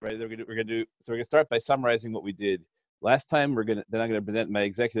right? So we're gonna start by summarizing what we did last time. I'm gonna present my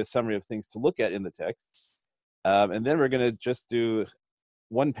executive summary of things to look at in the text, and then we're gonna just do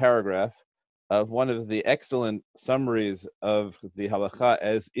one paragraph of one of the excellent summaries of the halacha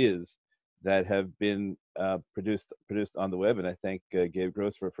as is that have been produced on the web, and I thank Gabe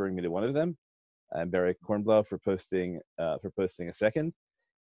Gross for referring me to one of them, and Barry Kornblau for posting a second.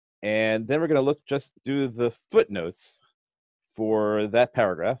 And then we're going to do the footnotes for that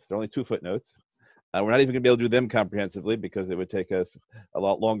paragraph. There are only 2 footnotes. We're not even going to be able to do them comprehensively because it would take us a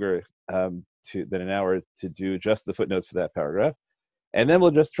lot longer than an hour to do just the footnotes for that paragraph. And then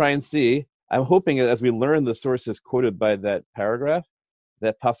we'll just try and see. I'm hoping that as we learn the sources quoted by that paragraph,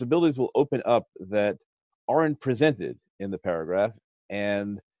 that possibilities will open up that aren't presented in the paragraph,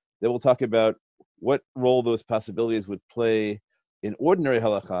 and then we'll talk about what role those possibilities would play in ordinary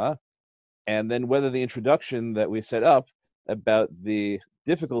halacha, and then whether the introduction that we set up about the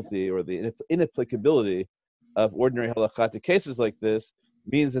difficulty or the inapplicability of ordinary halakha to cases like this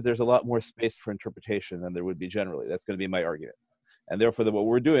means that there's a lot more space for interpretation than there would be generally. That's going to be my argument. And therefore, what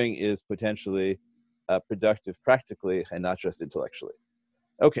we're doing is potentially productive practically and not just intellectually.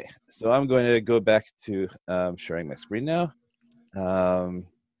 Okay, so I'm going to go back to sharing my screen now. Here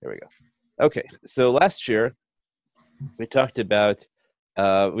we go. Okay, so last year we talked about,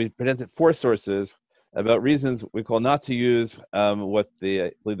 we presented 4 sources about reasons we call not to use what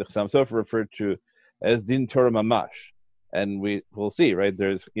I believe the Chassam Sofer referred to as din Torah mamash. And we'll see, right?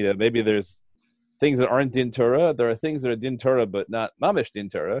 Maybe there's things that aren't din Torah. There are things that are din Torah but not mamish din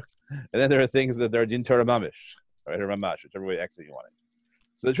Torah. And then there are things that are din Torah mamish, right, or mamash, whichever way actually you want it.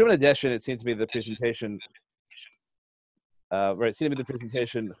 So the Truman edition, it seemed to me the presentation,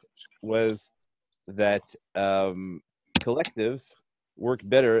 was that collectives work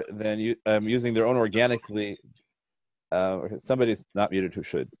better than using their own organically. Somebody's not muted who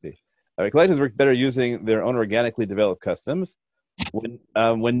should be. Collectives work better using their own organically developed customs. When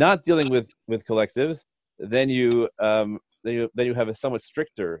not dealing with collectives, then you have a somewhat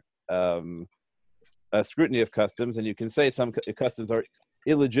stricter scrutiny of customs, and you can say some customs are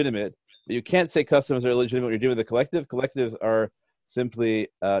illegitimate, but you can't say customs are illegitimate when you're dealing with a collective. Collectives are simply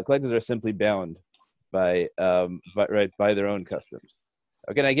bound by their own customs.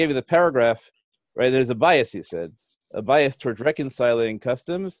 Again, I gave you the paragraph, right? There's a bias, he said, a bias towards reconciling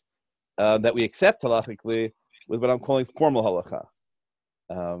customs that we accept halachically with what I'm calling formal halacha.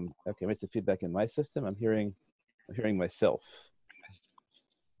 Okay, make some feedback in my system. I'm hearing myself.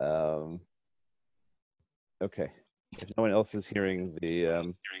 Okay, if no one else is hearing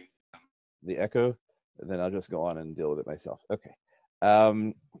the echo, then I'll just go on and deal with it myself. Okay.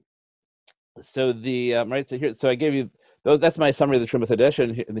 So the right. So here, so I gave you those. That's my summary of the Trumas Hadesh,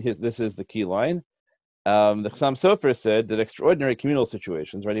 and this is the key line. The Chassam Sofer said that extraordinary communal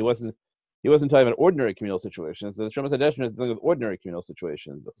situations, right? He wasn't talking about ordinary communal situations. So the Trumas Hadesh is dealing with ordinary communal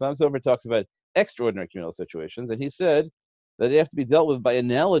situations. The Chassam Sofer talks about extraordinary communal situations, and he said that they have to be dealt with by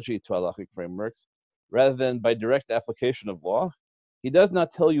analogy to halachic frameworks rather than by direct application of law. He does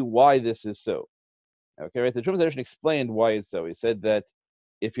not tell you why this is so. Okay, right? The Trumas Hadesh explained why it's so. He said that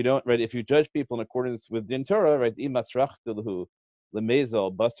if you judge people in accordance with din Torah, right, lemezal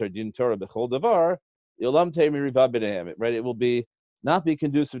basar din Torah b'chol davar, right, it will not be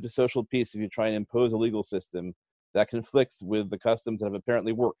conducive to social peace if you try and impose a legal system that conflicts with the customs that have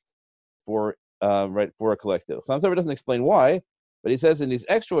apparently worked for a collective. Chassam Sofer doesn't explain why, but he says in these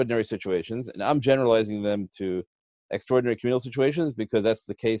extraordinary situations, and I'm generalizing them to extraordinary communal situations because that's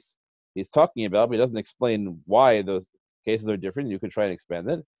the case he's talking about, but he doesn't explain why those cases are different. You could try and expand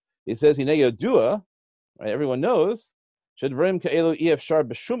it. He says, "Hine yodua," right? Everyone knows. Shadvarim ka'elu efshar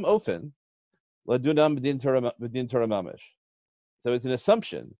b'shum ofen ladunam b'din Torah mamish. So it's an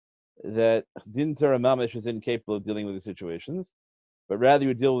assumption that din Torah mamish is incapable of dealing with the situations, but rather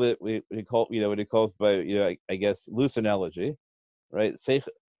you deal with it. What he calls by I guess loose analogy, right?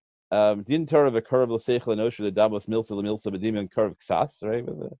 Din Torah v'karav l'seichel anoshu l'damos milsa l'milsa b'dim and karav ksas, right?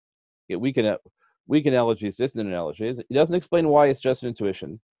 Weak analogies, distant analogies. He doesn't explain why it's just an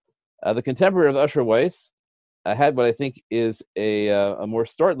intuition. The contemporary of Usher Weiss had what I think is a more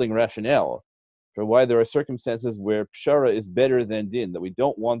startling rationale for why there are circumstances where pshara is better than din, that we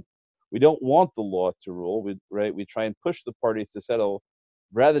don't want the law to rule. We try and push the parties to settle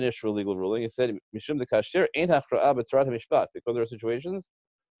rather than issue a legal ruling. He said, Mishum de kasher ein hachra'a b'torat hamishpat, because there are situations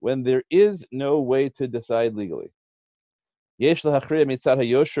when there is no way to decide legally. So in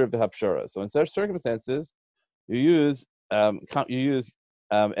such circumstances, you use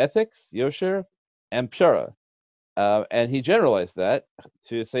ethics, yosher, and pshara. And he generalized that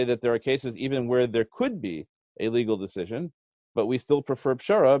to say that there are cases even where there could be a legal decision, but we still prefer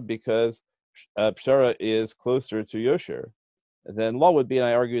pshara because pshara is closer to yosher than law would be. And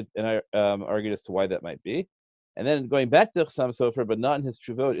I argued as to why that might be. And then going back to Chassam Sofer, but not in his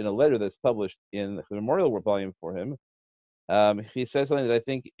Tshuvot, in a letter that's published in the memorial volume for him, he says something that I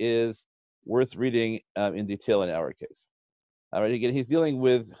think is worth reading in detail in our case. All right, again, he's dealing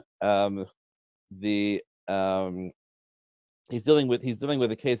with the he's dealing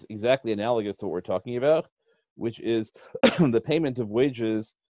with a case exactly analogous to what we're talking about, which is the payment of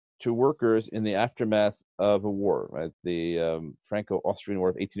wages to workers in the aftermath of a war, right? The Franco-Austrian War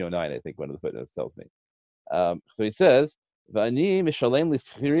of 1809, I think one of the footnotes tells me. So he says, "V'ani mishalem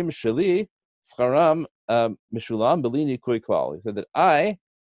l'schirim sheli scharam mishulam b'li nikui klal." He said that I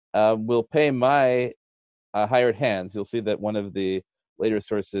will pay my hired hands. You'll see that one of the later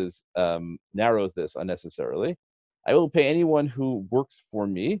sources narrows this unnecessarily. I will pay anyone who works for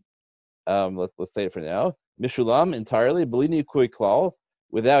me. Let's say it for now. Mishulam entirely, b'li nikui klal,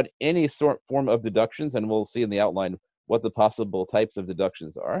 without any form of deductions, and we'll see in the outline what the possible types of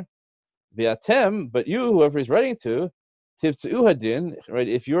deductions are. V'atem, but you, whoever he's writing to, tivtzu hadin, right?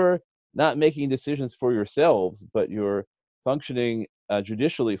 If you're not making decisions for yourselves, but you're functioning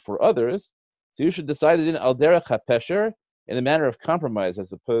judicially for others, so you should decide it in al derech hapesher, in a manner of compromise,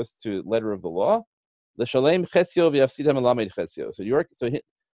 as opposed to letter of the law. L'shalem chetzio v'yafsidem alamed chetzio.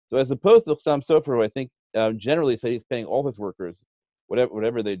 So as opposed to Chassam Sofer, who I think generally say he's paying all his workers,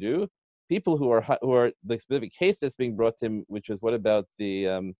 whatever they do. People who are the specific case that's being brought to him, which is what about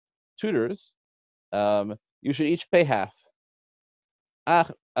the tutors, you should each pay half.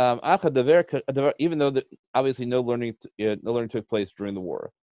 Even though obviously no learning took place during the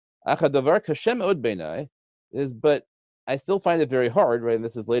war. But I still find it very hard, right? And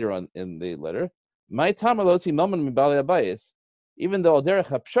this is later on in the letter. Even though al derech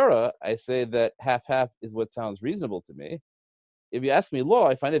hapshara, I say that half is what sounds reasonable to me. If you ask me law,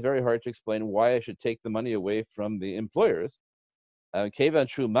 I find it very hard to explain why I should take the money away from the employers. Kevan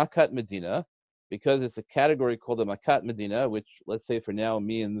Shu Makat Medina, because it's a category called a Makat Medina, which let's say for now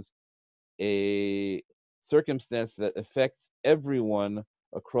means a circumstance that affects everyone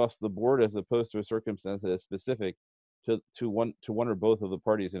across the board, as opposed to a circumstance that is specific to one or both of the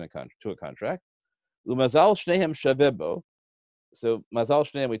parties in a contract. Umazal Shnehem Shavebo. So Mazal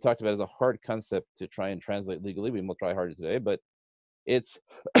Shnehem we talked about as a hard concept to try and translate legally. We will try harder today, but it's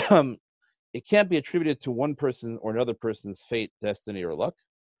it can't be attributed to one person or another person's fate, destiny, or luck.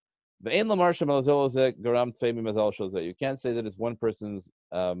 You can't say that it's one person's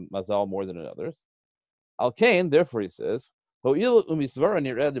mazal more than another's. Al Kain, therefore, he says, since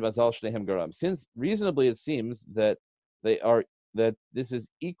reasonably it seems that this is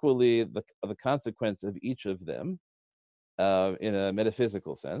equally the consequence of each of them in a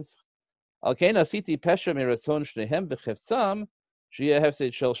metaphysical sense. Al Kain asiti pesha miratzon shnehem b'cheftzam.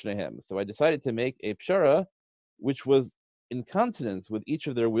 So I decided to make a pshara, which was in consonance with each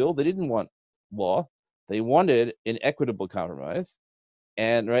of their will. They didn't want law; they wanted an equitable compromise,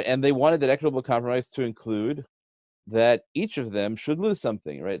 and they wanted that equitable compromise to include that each of them should lose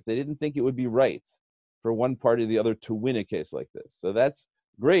something. Right? They didn't think it would be right for one party or the other to win a case like this. So that's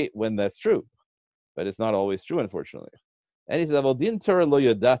great when that's true, but it's not always true, unfortunately. And he says, "Well, din Torah lo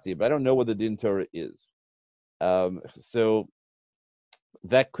yadati," but I don't know what the din Torah is. So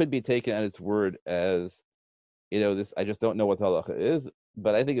that could be taken at its word as, this. I just don't know what the halacha is,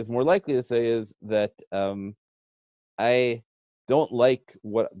 but I think it's more likely to say is that I don't like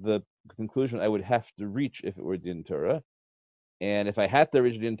what the conclusion I would have to reach if it were din Torah, and if I had to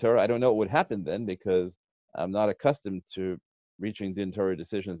reach din Torah, I don't know what would happen then, because I'm not accustomed to reaching din Torah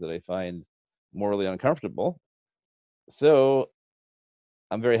decisions that I find morally uncomfortable. So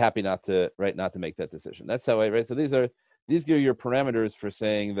I'm very happy not to make that decision. That's how I write. So these are your parameters for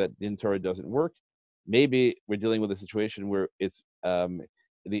saying that din Torah doesn't work. Maybe we're dealing with a situation where it's the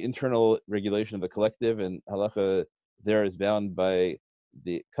internal regulation of the collective, and halacha there is bound by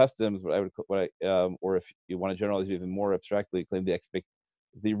the customs. Or if you want to generalize even more abstractly, claim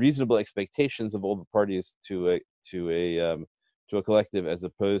the reasonable expectations of all the parties to a collective, as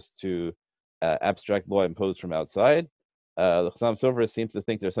opposed to abstract law imposed from outside. The Chassam Sofer seems to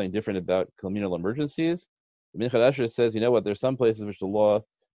think there's something different about communal emergencies. The Minchad Asher says, there's some places which the law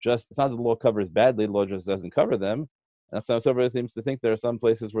it's not that the law covers badly, the law just doesn't cover them. And Chassam Sofer seems to think there are some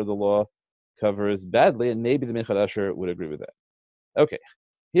places where the law covers badly, and maybe the Minchad Asher would agree with that. Okay,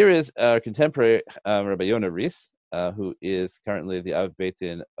 here is our contemporary Rabbi Yonah Rees, who is currently the Av Beit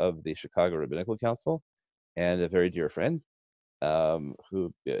Din of the Chicago Rabbinical Council, and a very dear friend,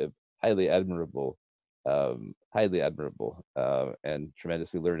 who highly admirable and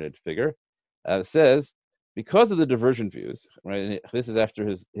tremendously learned figure, says because of the divergent views, right? And this is after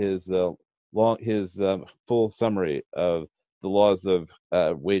his full summary of the laws of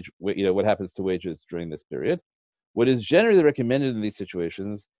what happens to wages during this period. What is generally recommended in these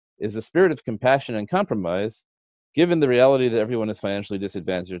situations is a spirit of compassion and compromise, given the reality that everyone is financially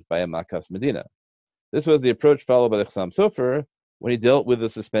disadvantaged by a makas medina. This was the approach followed by the Chassam Sofer when he dealt with the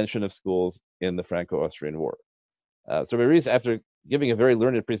suspension of schools in the Franco-Austrian War. So Reis, after giving a very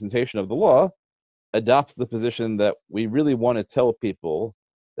learned presentation of the law, adopts the position that we really want to tell people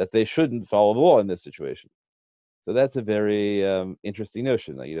that they shouldn't follow the law in this situation. So that's a very interesting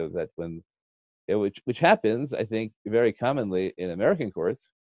notion, that when which happens, I think, very commonly in American courts,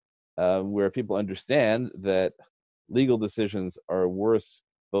 where people understand that legal decisions are worse,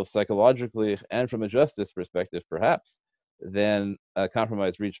 both psychologically and from a justice perspective, perhaps, than a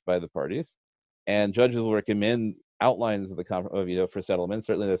compromise reached by the parties. And judges will recommend outlines of the for settlement.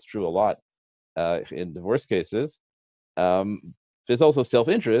 Certainly, that's true a lot in divorce cases. There's also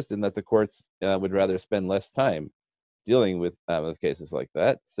self-interest in that the courts would rather spend less time dealing with cases like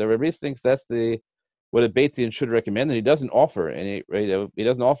that. So Rabbi thinks that's what a Beit Din should recommend, and he doesn't offer any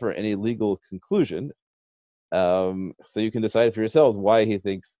legal conclusion. So you can decide for yourselves why he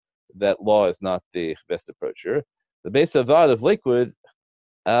thinks that law is not the best approach here. The Beis Havad of Lakewood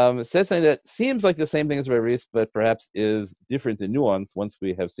says something that seems like the same thing as Rabbi, but perhaps is different in nuance once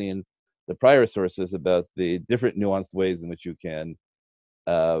we have seen the prior sources about the different nuanced ways in which you can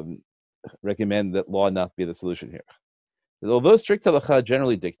recommend that law not be the solution here. Although strict halacha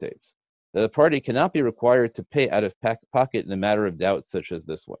generally dictates that a party cannot be required to pay out of pocket in a matter of doubt such as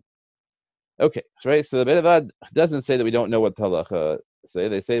this one. Okay, right. So the Beit Havad doesn't say that we don't know what the halacha say.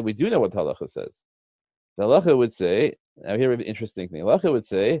 They say we do know what the halacha says. The halacha would say, now here an interesting thing. Halacha would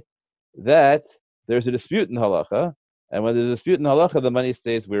say that there's a dispute in halacha, and when there's a dispute in halacha, the money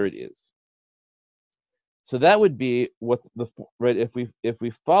stays where it is. So that would be what if we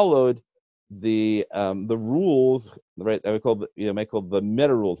followed the rules, right? I would call might call the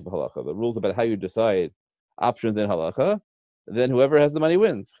meta rules of halacha, the rules about how you decide options in halacha. Then whoever has the money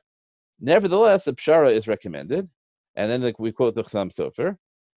wins. Nevertheless, a pshara is recommended, and then we quote the Chassam Sofer,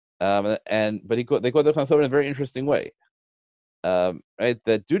 but they quote the Chassam Sofer in a very interesting way, right?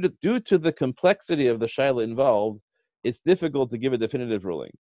 That due to the complexity of the shaila involved, it's difficult to give a definitive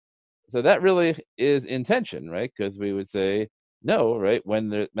ruling. So that really is in tension, right? Because we would say no, right? When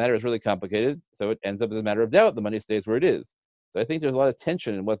the matter is really complicated, so it ends up as a matter of doubt. The money stays where it is. So I think there's a lot of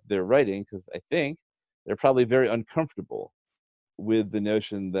tension in what they're writing, because I think they're probably very uncomfortable with the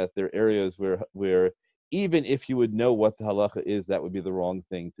notion that there are areas where even if you would know what the halacha is, that would be the wrong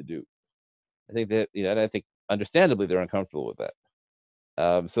thing to do. I think that, and I think understandably they're uncomfortable with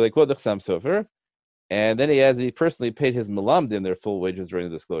that. So they quote the Chassam Sofer, and then he adds he personally paid his malamdim their full wages during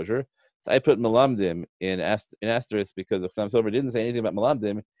the disclosure. So I put malamdim in asterisk because the Chassam Sofer didn't say anything about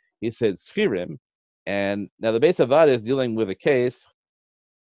malamdim. He said schirim, and now the Beis Havad is dealing with a case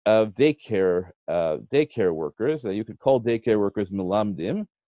of daycare workers. You could call daycare workers malamdim,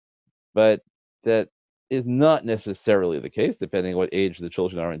 but that is not necessarily the case, depending on what age the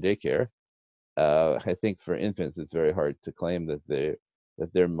children are in daycare. I think for infants, it's very hard to claim that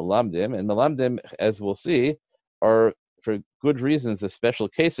they're malamdim, and malamdim, as we'll see, are for good reasons a special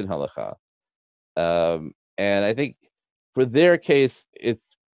case in halacha. And I think for their case,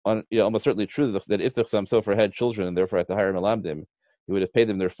 it's almost certainly true that if the Chassam Sofer had children and therefore had to hire malamdim, he would have paid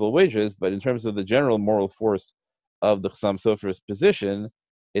them their full wages. But in terms of the general moral force of the Chassam Sofer's position,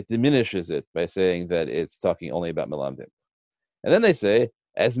 it diminishes it by saying that it's talking only about malamdim. And then they say,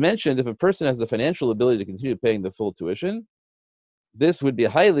 as mentioned, if a person has the financial ability to continue paying the full tuition, this would be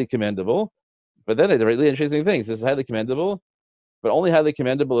highly commendable. But then they write really interesting things. This is highly commendable, but only highly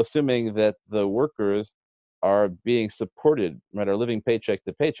commendable assuming that the workers are being supported, right, are living paycheck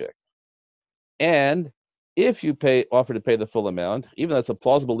to paycheck. And if you offer to pay the full amount, even though it's a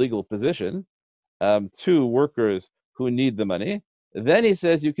plausible legal position, to workers who need the money, then he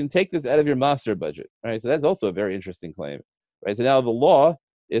says you can take this out of your master budget, right? So that's also a very interesting claim, right? So now the law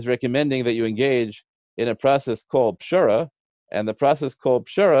is recommending that you engage in a process called pshara, and the process called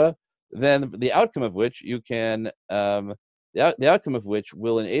pshara, then the outcome of which you can, the outcome of which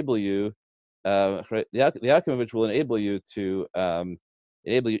will enable you, the outcome of which will enable you to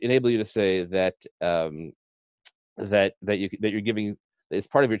enable you to say that that you're giving, it's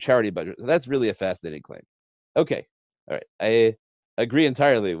part of your charity budget. So that's really a fascinating claim. Okay, all right. I agree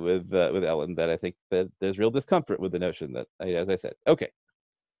entirely with Ellen that I think that there's real discomfort with the notion that, as I said. Okay,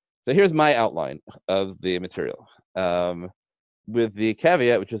 so here's my outline of the material, with the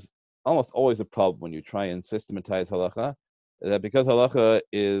caveat, which is almost always a problem when you try and systematize halacha, that because halacha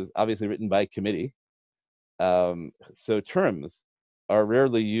is obviously written by committee, So terms are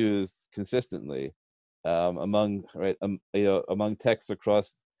rarely used consistently among among texts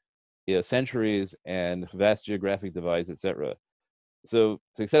across centuries and vast geographic divides, etc. So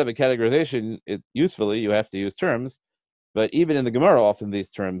to set up a categorization, usefully you have to use terms, but even in the Gemara, often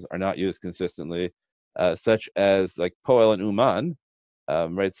these terms are not used consistently, such as like poel and uman,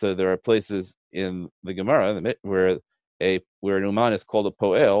 right? So there are places in the Gemara where an uman is called a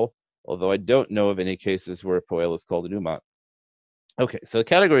poel, although I don't know of any cases where a poel is called an uman. Okay, so the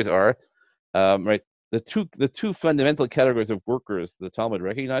categories are right. The two fundamental categories of workers the Talmud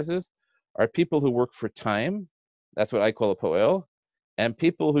recognizes are people who work for time. That's what I call a poel, and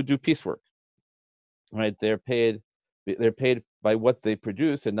people who do piecework. Right? They're paid by what they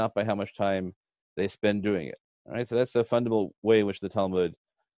produce and not by how much time they spend doing it. All right. So that's the fundamental way in which the Talmud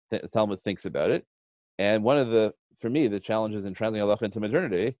thinks about it. And one of for me, the challenges in translating halacha into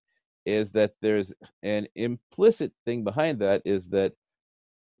modernity is that there's an implicit thing behind that, is that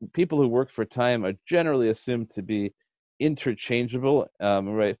people who work for time are generally assumed to be interchangeable,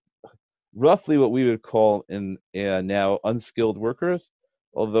 right? Roughly what we would call in now unskilled workers,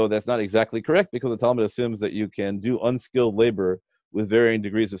 although that's not exactly correct, because the Talmud assumes that you can do unskilled labor with varying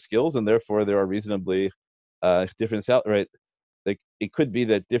degrees of skills, and therefore there are reasonably different right? Like it could be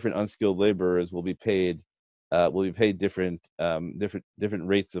that different unskilled laborers will be paid different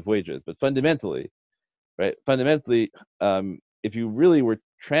rates of wages, but fundamentally, right? Fundamentally, if you really were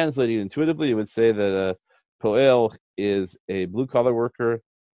translating intuitively, you would say that a poel is a blue collar worker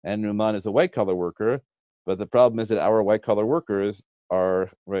and Numan is a white collar worker. But the problem is that our white collar workers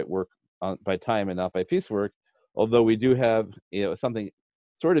are work by time and not by piecework. Although we do have something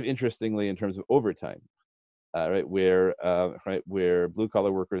sort of interestingly in terms of overtime, where blue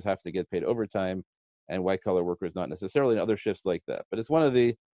collar workers have to get paid overtime and white collar workers not necessarily, in other shifts like that. But it's one of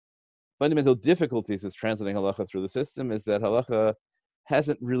the fundamental difficulties with translating halacha through the system, is that halacha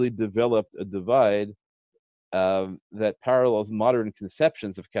hasn't really developed a divide that parallels modern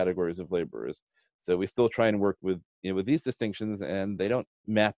conceptions of categories of laborers. So we still try and work with these distinctions, and they don't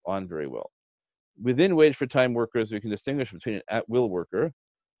map on very well. Within wage for time workers, we can distinguish between an at-will worker,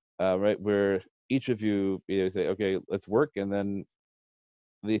 where each of you say, okay, let's work, and then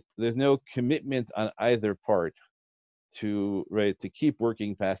there's no commitment on either part to keep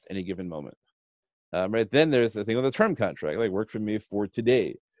working past any given moment. Then there's the thing of the term contract, like work for me for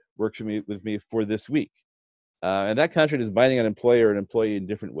today, work with me for this week. And that contract is binding on employer and employee in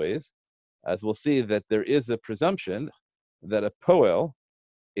different ways. As we'll see, that there is a presumption that a poel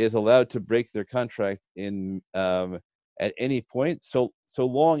is allowed to break their contract in at any point, so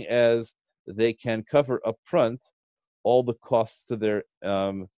long as they can cover upfront all the costs to their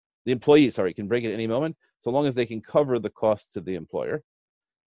the employee. Sorry, can break it at any moment, so long as they can cover the costs to the employer.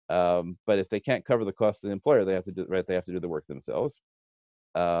 But if they can't cover the cost of the employer, they have to do the work themselves.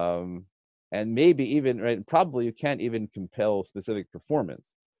 And maybe even probably you can't even compel specific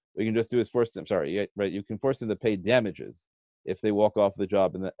performance. What you can just do is force them. You can force them to pay damages if they walk off the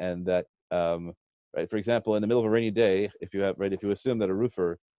job, and that for example, in the middle of a rainy day, if you assume that a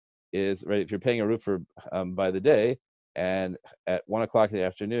roofer is if you're paying a roofer by the day, and at 1 o'clock in the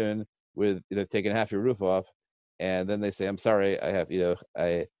afternoon, they've taken half your roof off, and then they say, I'm sorry, I have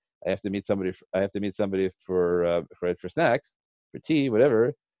to meet somebody. I have to meet somebody for snacks, for tea,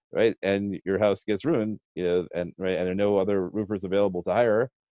 whatever, right? And your house gets ruined, and there are no other roofers available to hire,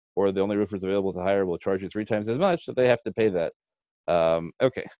 or the only roofers available to hire will charge you 3 times as much, so they have to pay that.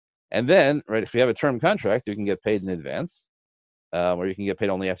 Okay, and then if you have a term contract, you can get paid in advance, or you can get paid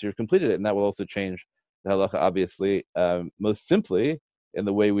only after you've completed it, and that will also change the halacha, obviously, most simply in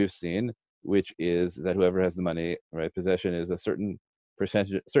the way we've seen, which is that whoever has the money, possession is a certain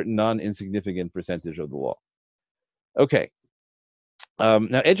percentage, certain non-insignificant percentage of the law. Okay.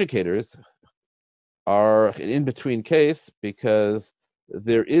 Now, educators are an in-between case, because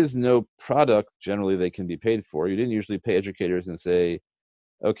there is no product generally they can be paid for. You didn't usually pay educators and say,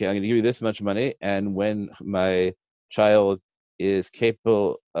 okay, I'm going to give you this much money, and when my child is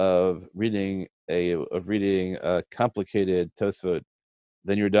capable of reading a complicated Tosfot,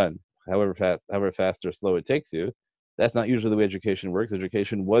 then you're done. However fast or slow it takes you. That's not usually the way education works.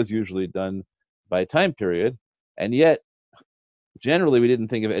 Education was usually done by time period, and yet generally we didn't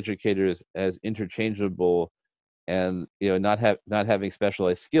think of educators as interchangeable, and not having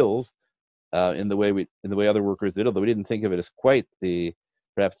specialized skills in the way other workers did. Although we didn't think of it as quite the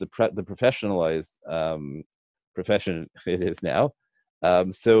professionalized profession it is now.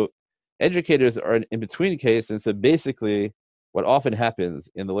 So educators are an in-between case, and so basically what often happens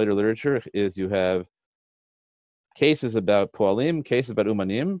in the later literature is you have cases about poalim, cases about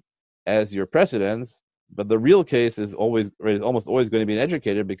umanim as your precedents, But the real case is almost always going to be an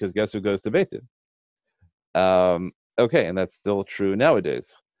educator, because guess who goes to Beit Din? Okay, and that's still true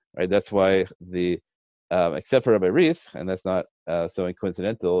nowadays, right? That's why except for Rabbi Rees, and that's not so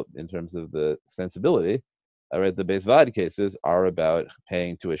coincidental in terms of the sensibility, right? The Beis Vad cases are about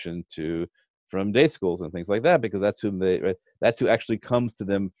paying tuition from day schools and things like that, because that's who actually comes to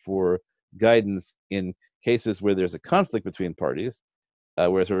them for guidance in cases where there's a conflict between parties,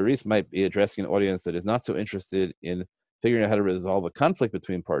 whereas Rabbi Rees might be addressing an audience that is not so interested in figuring out how to resolve a conflict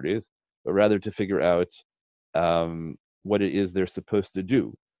between parties, but rather to figure out what it is they're supposed to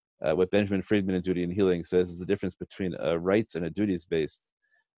do. What Benjamin Friedman in Duty and Healing says is the difference between a rights and a duties-based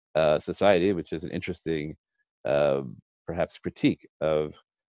society, which is an interesting, perhaps, critique of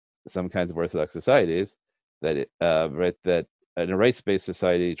some kinds of Orthodox societies. That that in a rights-based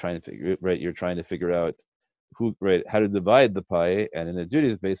society, you're trying to figure out how to divide the pie, and in a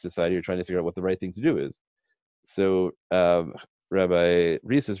duties-based society, you're trying to figure out what the right thing to do is. So Rabbi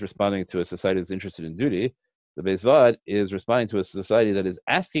Rees is responding to a society that's interested in duty. The Beis Vad is responding to a society that is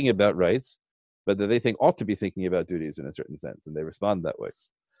asking about rights, but that they think ought to be thinking about duties in a certain sense, and they respond that way.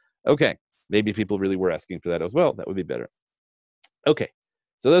 Okay, maybe people really were asking for that as well. That would be better. Okay,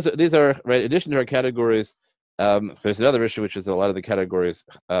 so these are, right, in addition to our categories, there's another issue, which is a lot of the categories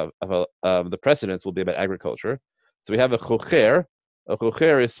of the precedents will be about agriculture. So we have a chocher. A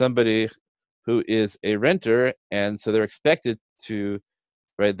chocher is somebody who is a renter, and so they're expected to,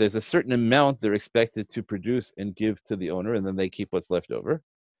 right, there's a certain amount they're expected to produce and give to the owner, and then they keep what's left over.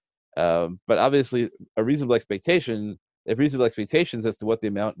 But obviously, if reasonable expectations as to what the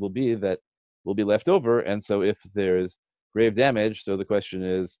amount will be that will be left over, and so if there's grave damage, so the question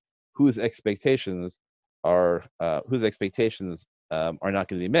is whose expectations are not going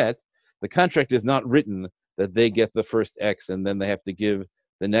to be met. The contract is not written that they get the first X and then they have to give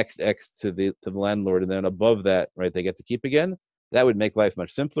the next X to the landlord, and then above that, right, they get to keep again. That would make life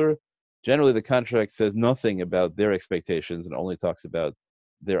much simpler. Generally, the contract says nothing about their expectations and only talks about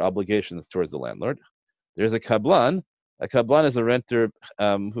their obligations towards the landlord. There's a kablan. A kablan is a renter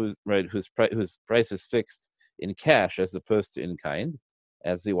whose price is fixed in cash as opposed to in kind.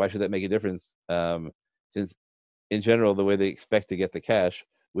 And see, why should that make a difference? Since in general, the way they expect to get the cash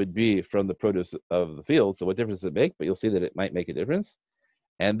would be from the produce of the field. So what difference does it make? But you'll see that it might make a difference.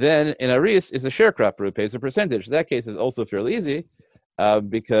 And then in Aris is a sharecropper who pays a percentage. That case is also fairly easy,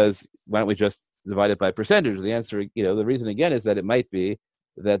 because why don't we just divide it by percentage? The answer, the reason again is that it might be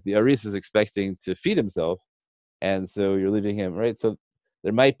that the Aris is expecting to feed himself, and so you're leaving him, right? So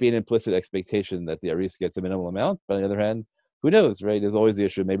there might be an implicit expectation that the Aris gets a minimal amount, but on the other hand, who knows, right? There's always the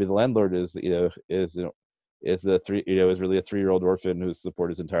issue. Maybe the landlord is really a 3-year-old orphan whose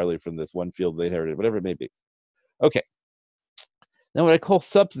support is entirely from this one field they inherited, whatever it may be. Okay. Now, what I call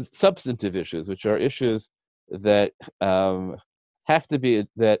substantive issues, which are issues that have to be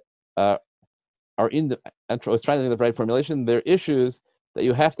are in the. I was trying to think of the right formulation. They're issues that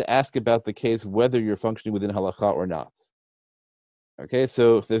you have to ask about the case whether you're functioning within halakha or not. Okay,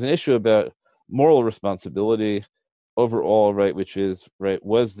 so if there's an issue about moral responsibility overall, right, which is right,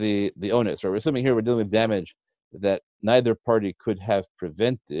 was the onus, right? We're assuming here we're dealing with damage that neither party could have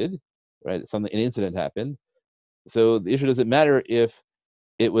prevented, right? An incident happened. So the issue doesn't matter if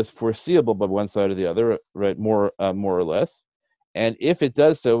it was foreseeable by one side or the other, right? More or less, and if it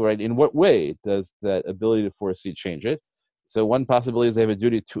does so, right, in what way does that ability to foresee change it? So one possibility is they have a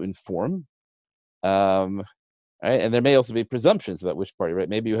duty to inform, right? And there may also be presumptions about which party, right?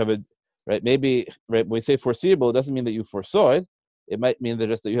 Maybe you have when we say foreseeable, it doesn't mean that you foresaw it. It might mean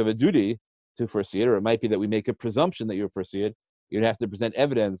that you have a duty to foresee it, or it might be that we make a presumption that you foresee it. You'd have to present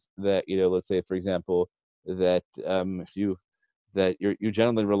evidence that, let's say, for example, that you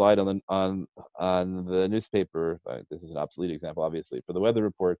generally relied on the newspaper. This is an obsolete example, obviously, for the weather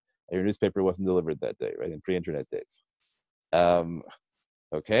report. Your newspaper wasn't delivered that day, right, in pre-internet days.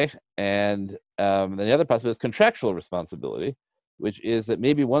 Okay, and then the other possibility is contractual responsibility, which is that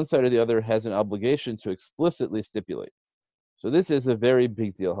maybe one side or the other has an obligation to explicitly stipulate. So this is a very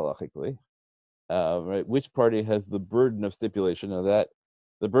big deal halachically, right? Which party has the burden of stipulation? Now that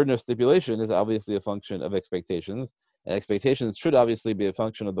the burden of stipulation is obviously a function of expectations, and expectations should obviously be a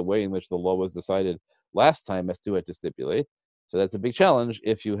function of the way in which the law was decided last time as to what to stipulate. So that's a big challenge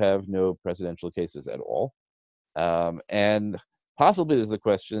if you have no precedential cases at all. And possibly there's a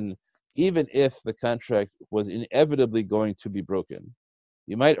question, even if the contract was inevitably going to be broken,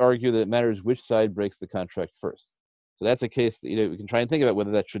 you might argue that it matters which side breaks the contract first. So that's a case that, we can try and think about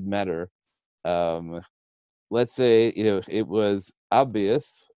whether that should matter. Let's say, it was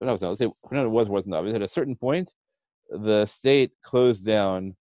obvious. No, let's say it wasn't obvious. At a certain point, the state closed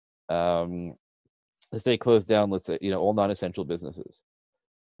down the state closed down, let's say, all non-essential businesses,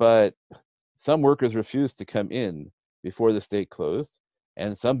 but some workers refused to come in before the state closed,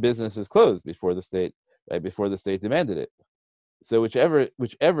 and some businesses closed before the state, right, before the state demanded it. So whichever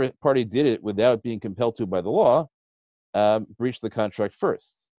party did it without being compelled to by the law, breached the contract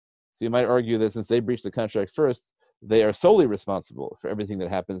first. So you might argue that since they breached the contract first, they are solely responsible for everything that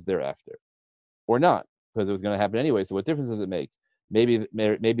happens thereafter, or not, because it was going to happen anyway. So what difference does it make? Maybe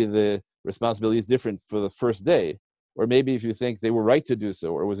the responsibility is different for the first day, or maybe if you think they were right to do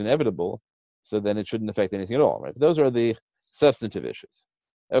so or it was inevitable, so then it shouldn't affect anything at all, right? Those are the substantive issues.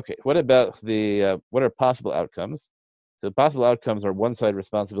 Okay, what about what are possible outcomes? So possible outcomes are one-side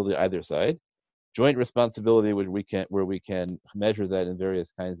responsibility either side, joint responsibility, where we can measure that in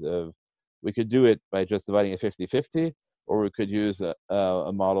various kinds of. We could do it by just dividing it 50-50, or we could use a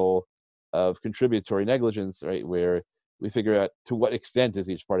model of contributory negligence, right, where we figure out to what extent is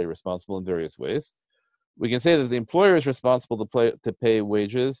each party responsible in various ways. We can say that the employer is responsible to pay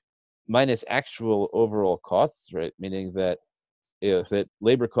wages minus actual overall costs, right, meaning that if that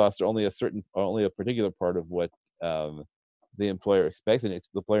labor costs are only a particular part of what the employer expects, and the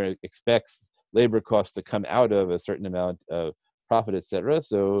employer expects labor costs to come out of a certain amount of profit, etc.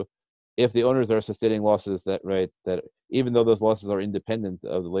 So if the owners are sustaining losses, that even though those losses are independent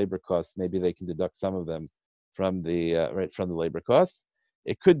of the labor costs, maybe they can deduct some of them from the from the labor costs.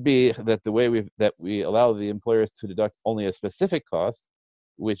 It could be that the way we allow the employers to deduct only a specific cost,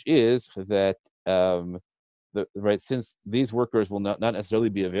 which is that since these workers will not necessarily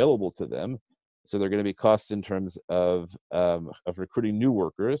be available to them, so they're going to be costs in terms of recruiting new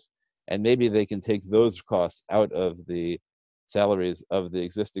workers, and maybe they can take those costs out of the salaries of the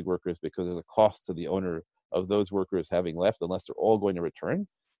existing workers because there's a cost to the owner of those workers having left, unless they're all going to return,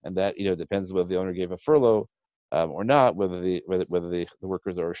 and that depends whether the owner gave a furlough or not, whether the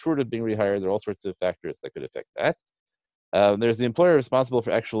workers are assured of being rehired. There are all sorts of factors that could affect that. There's the employer responsible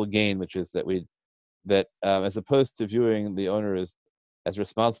for actual gain, which is that as opposed to viewing the owners as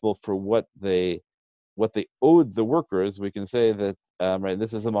responsible for what they owed the workers, we can say that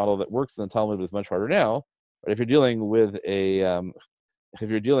this is a model that works in the Talmud, but is much harder now. But if you're dealing with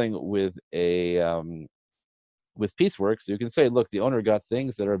with piecework, so you can say, look, the owner got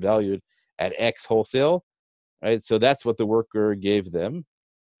things that are valued at X wholesale, right? So that's what the worker gave them,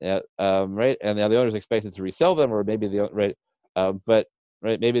 right? And now the owner is expected to resell them, or maybe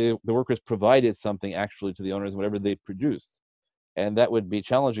maybe the workers provided something actually to the owners, whatever they produced, and that would be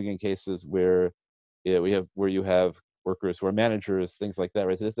challenging in cases where you have workers who are managers, things like that,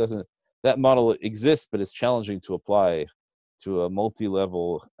 right? So that model exists, but it's challenging to apply to a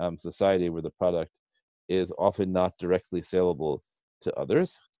multi-level society where the product is often not directly saleable to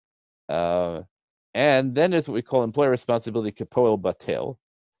others. And then there's what we call employer responsibility kapoel batel,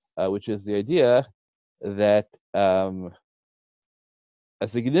 which is the idea that a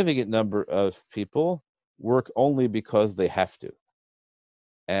significant number of people work only because they have to.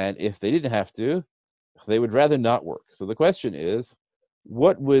 And if they didn't have to, they would rather not work. So the question is,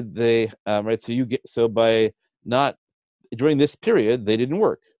 what would they, so by not, during this period, they didn't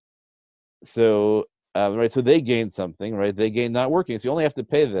work. So, so they gained something, right? They gained not working. So you only have to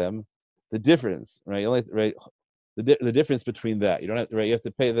pay them the difference, right? The difference between that. You don't have to, right? You have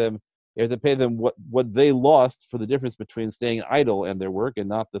to pay them what they lost for the difference between staying idle and their work, and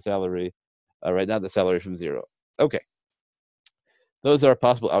not the salary, not the salary from zero. Okay. Those are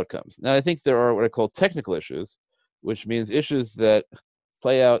possible outcomes. Now, I think there are what I call technical issues, which means issues that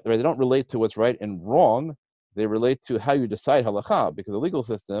play out, right? They don't relate to what's right and wrong. They relate to how you decide halakha, because the legal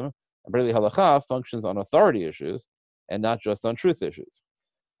system, and particularly halakha, functions on authority issues and not just on truth issues.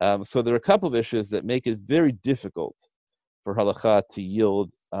 So there are a couple of issues that make it very difficult for halakha to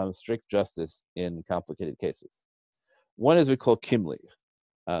yield strict justice in complicated cases. One is we call kimli.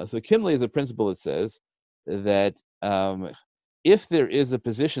 So kimli is a principle that says that if there is a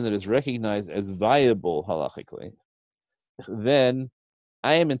position that is recognized as viable halachically, then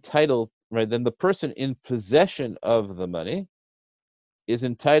I am entitled, right? Then the person in possession of the money is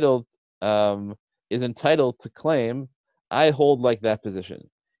entitled to claim, I hold like that position.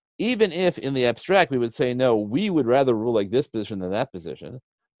 Even if in the abstract we would say, no, we would rather rule like this position than that position,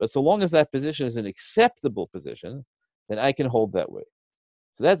 but so long as that position is an acceptable position, then I can hold that way.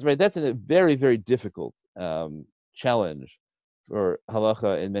 So that's right. That's a very, very difficult challenge for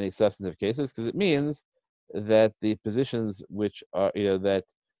halacha in many substantive cases, because it means that the positions which are, that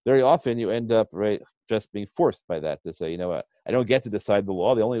very often you end up, right, just being forced by that to say, I don't get to decide the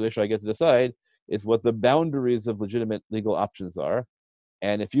law. The only issue I get to decide is what the boundaries of legitimate legal options are.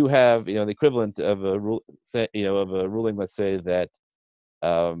 And if you have, the equivalent of a rule, of a ruling, let's say that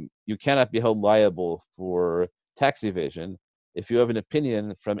you cannot be held liable for tax evasion if you have an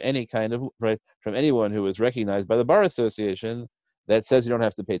opinion from any kind of from anyone who is recognized by the bar association that says you don't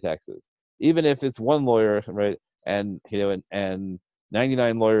have to pay taxes, even if it's one lawyer, right, and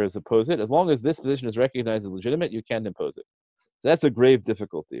 99 lawyers oppose it. As long as this position is recognized as legitimate, you can impose it. So that's a grave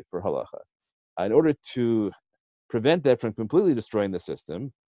difficulty for halacha. In order to prevent that from completely destroying the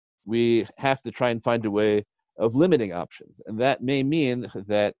system, we have to try and find a way of limiting options. And that may mean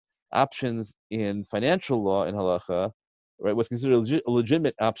that options in financial law in halacha, right, what's considered a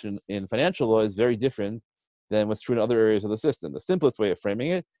legitimate option in financial law is very different than what's true in other areas of the system. The simplest way of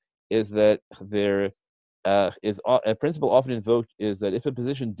framing it is that there is a principle often invoked is that if a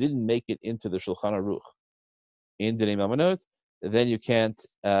position didn't make it into the Shulchan Aruch in Dinei Mamonot, then you can't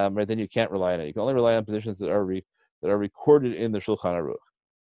then you can't rely on it. You can only rely on positions that are recorded in the Shulchan Aruch.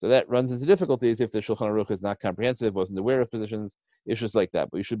 So that runs into difficulties if the Shulchan Aruch is not comprehensive, wasn't aware of positions, issues like that.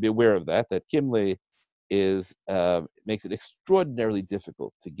 But you should be aware of that Kimli is makes it extraordinarily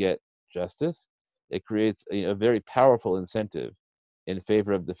difficult to get justice. It creates a very powerful incentive in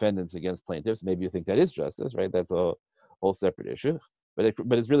favor of defendants against plaintiffs. Maybe you think that is justice, right? That's a whole separate issue. But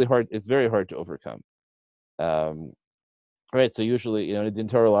it's really hard. It's very hard to overcome. Right. So usually, in Din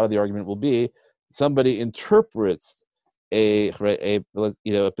Torah, a lot of the argument will be somebody interprets a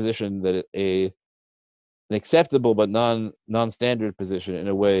position that an acceptable but non-standard position in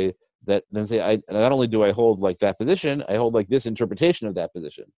a way that then say, I not only do I hold like that position, I hold like this interpretation of that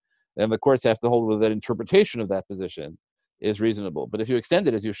position. Then the courts have to hold whether that interpretation of that position is reasonable. But if you extend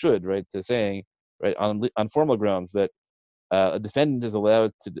it as you should, right, to saying, right, on formal grounds that a defendant is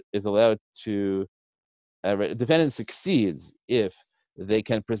allowed to a defendant succeeds if they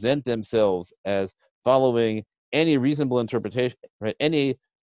can present themselves as following any reasonable interpretation, right? Any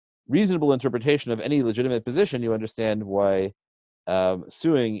reasonable interpretation of any legitimate position, you understand why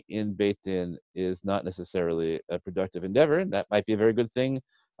suing in Beit Din is not necessarily a productive endeavor, and that might be a very good thing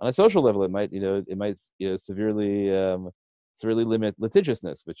on a social level. It might, severely limit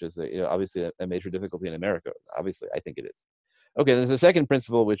litigiousness, which is obviously a major difficulty in America. Obviously, I think it is. Okay, there's a second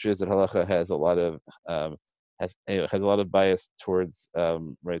principle, which is that halacha has a lot of has a lot of bias towards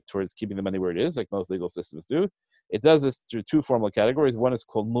towards keeping the money where it is, like most legal systems do. It does this through two formal categories. One is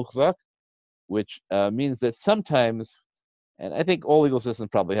called muhzak, which means that sometimes, and I think all legal systems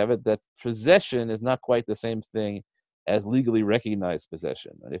probably have it, that possession is not quite the same thing as legally recognized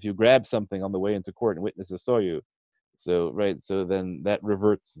possession. And if you grab something on the way into court and witnesses saw you, so then that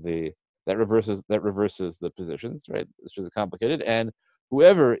reverses the positions, right? Which is complicated. And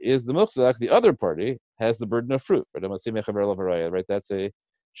whoever is the muhzak, the other party, has the burden of proof. Right? That's a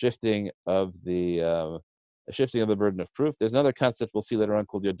shifting of the burden of proof. There's another concept we'll see later on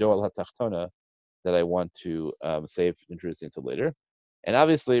called Yodo al Hatachtona that I want to save introducing to later. And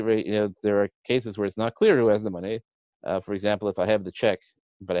obviously, right, there are cases where it's not clear who has the money. For example, if I have the check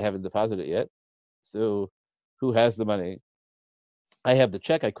but I haven't deposited it yet, so who has the money? I have the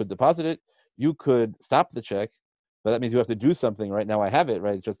check, I could deposit it. You could stop the check, but that means you have to do something. Right now I have it,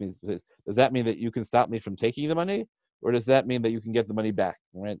 right? It just means, does that mean that you can stop me from taking the money? Or does that mean that you can get the money back,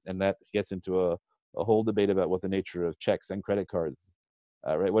 right? And that gets into a whole debate about what the nature of checks and credit cards,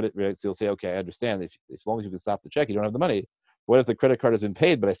 right? So you'll say, okay, I understand. If as long as you can stop the check, you don't have the money. What if the credit card has been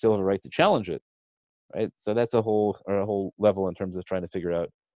paid, but I still have a right to challenge it, right? So that's a whole level in terms of trying to figure out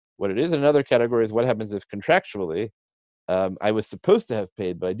what it is. And another category is what happens if contractually I was supposed to have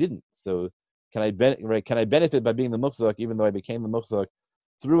paid, but I didn't. So can I benefit by being the muhzak, even though I became the muhzak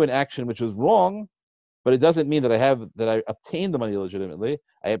through an action which was wrong? But it doesn't mean that I obtained the money legitimately.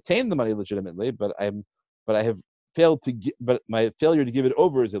 I obtained the money legitimately, but I have failed to but my failure to give it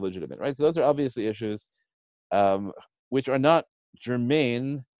over is illegitimate, right? So those are obviously issues which are not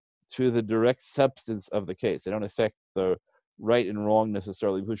germane to the direct substance of the case. They don't affect the right and wrong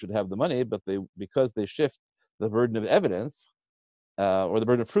necessarily who should have the money, but because they shift the burden of evidence or the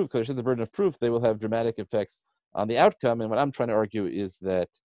burden of proof, because the burden of proof, they will have dramatic effects on the outcome. And what I'm trying to argue is that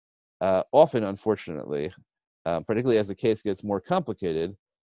often, unfortunately, particularly as the case gets more complicated,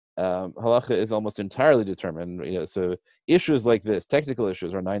 halacha is almost entirely determined. So issues like this, technical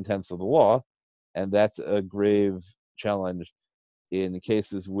issues, are 9/10 of the law, and that's a grave challenge in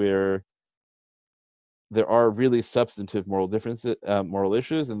cases where there are really substantive moral differences, moral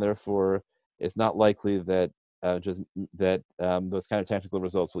issues, and therefore it's not likely that those kind of technical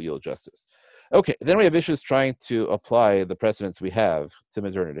results will yield justice. Okay, then we have issues trying to apply the precedents we have to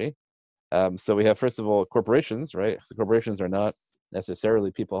modernity. So we have, first of all, corporations, right? So corporations are not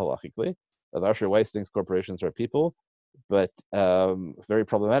necessarily people halachically. Asher Weiss thinks corporations are people, but very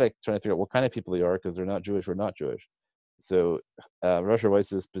problematic trying to figure out what kind of people they are because they're not Jewish or not Jewish. So Rosh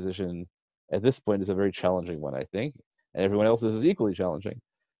Weiss's position at this point is a very challenging one, I think, and everyone else's is equally challenging.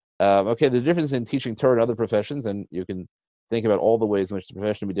 Okay, the difference in teaching Torah and other professions, and you can think about all the ways in which the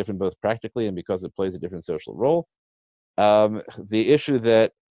profession would be different, both practically and because it plays a different social role. The issue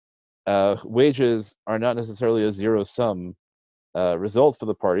that wages are not necessarily a zero-sum result for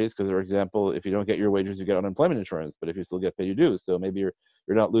the parties, because, for example, if you don't get your wages, you get unemployment insurance, but if you still get paid, you do. So maybe you're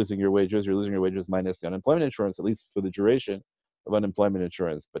not losing your wages, you're losing your wages minus the unemployment insurance, at least for the duration of unemployment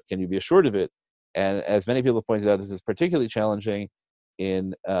insurance. But can you be assured of it? And as many people have pointed out, this is particularly challenging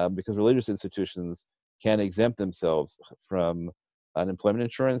in because religious institutions can exempt themselves from unemployment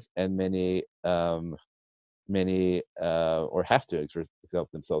insurance, and many or have to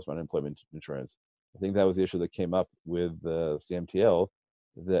exempt themselves from unemployment insurance. I think that was the issue that came up with the CMTL,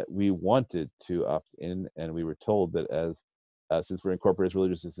 that we wanted to opt in, and we were told that as since we're incorporated as a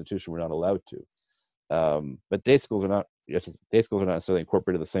religious institution, we're not allowed to. But day schools are not. Day schools are not necessarily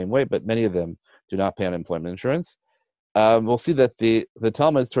incorporated the same way, but many of them do not pay unemployment insurance. We'll see that the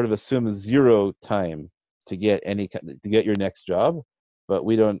Talmud sort of assumes zero time to get your next job, but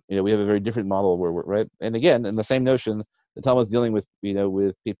we don't. We have a very different model where we're right. And again, in the same notion, the Talmud is dealing with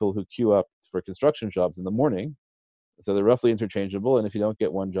with people who queue up for construction jobs in the morning, so they're roughly interchangeable. And if you don't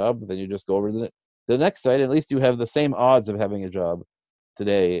get one job, then you just go over to the next site. At least you have the same odds of having a job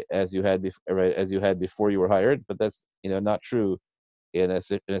today as you had before you were hired. But that's not true in a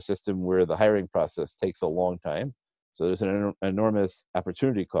system where the hiring process takes a long time. So there's an enormous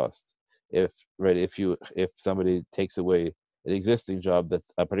opportunity cost if somebody takes away an existing job that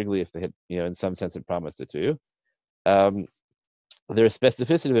particularly if they had in some sense had promised it to you. There's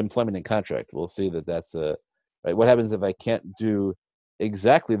specificity of employment and contract. We'll see that that's right. What happens if I can't do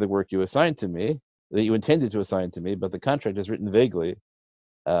exactly the work you assigned to me, that you intended to assign to me, but the contract is written vaguely,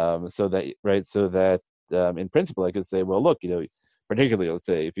 so that in principle I could say, well, look, particularly let's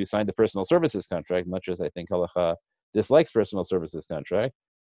say if you signed a personal services contract, much as I think Halacha dislikes personal services contract,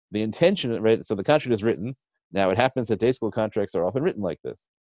 the intention, right? So the contract is written. Now it happens that day school contracts are often written like this.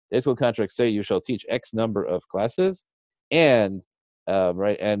 Day school contracts say you shall teach X number of classes, and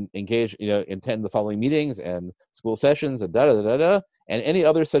and engage, attend the following meetings and school sessions and and any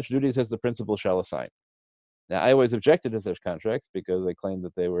other such duties as the principal shall assign. Now, I always objected to such contracts because I claimed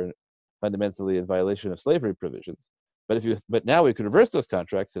that they were fundamentally in violation of slavery provisions. But now we could reverse those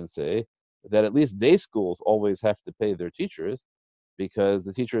contracts and say that at least day schools always have to pay their teachers, because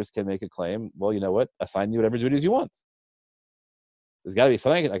the teachers can make a claim. Well, you know what? Assign you whatever duties you want. There's got to be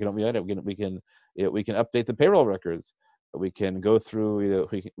something. We can update the payroll records. We can go through.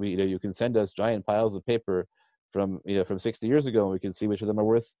 You can send us giant piles of paper from 60 years ago, and we can see which of them are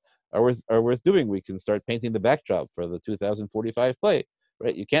worth doing. We can start painting the backdrop for the 2045 play.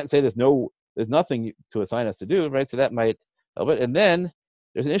 Right? You can't say there's nothing to assign us to do. Right? So that might help it. And then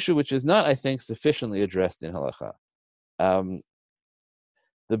there's an issue which is not, I think, sufficiently addressed in halacha.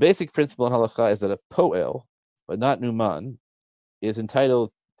 The basic principle in halacha is that a poel, but not numan, is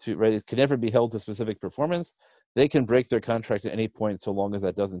entitled to, right, it can never be held to specific performance. They can break their contract at any point so long as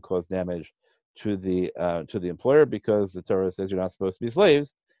that doesn't cause damage to the employer, because the Torah says you're not supposed to be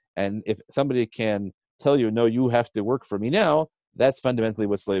slaves. And if somebody can tell you, no, you have to work for me now, that's fundamentally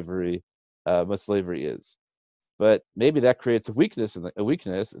what slavery is. But maybe that creates a weakness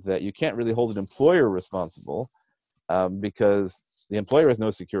that you can't really hold an employer responsible, because the employer has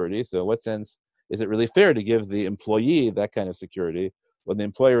no security. So in what sense is it really fair to give the employee that kind of security when the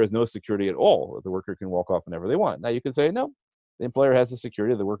employer has no security at all? The worker can walk off whenever they want. Now you can say, no, the employer has the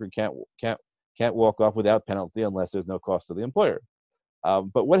security. The worker can't walk off without penalty unless there's no cost to the employer.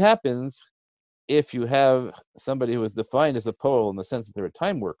 But what happens if you have somebody who is defined as a poel in the sense that they're a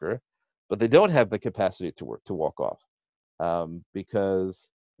time worker, but they don't have the capacity to walk off, because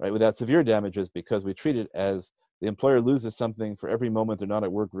without severe damages, because we treat it as the employer loses something for every moment they're not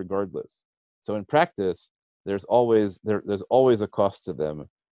at work, regardless. So in practice, there's always a cost to them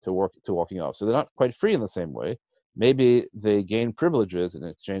to walking off. So they're not quite free in the same way. Maybe they gain privileges in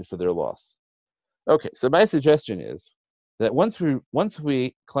exchange for their loss. Okay, so my suggestion is that once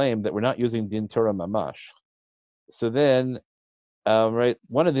we claim that we're not using din Torah mamash, so then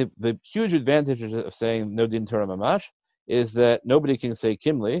one of the huge advantages of saying no din Torah mamash is that nobody can say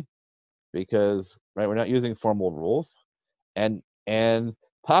kimli, because we're not using formal rules, and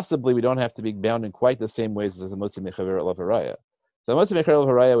possibly we don't have to be bound in quite the same ways as a Motzi Mechaver Elav Haraya. So Motzi Mechaver Elav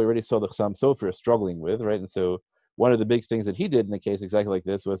Haraya, we already saw the Chassam Sofer struggling with, right? And so one of the big things that he did in a case exactly like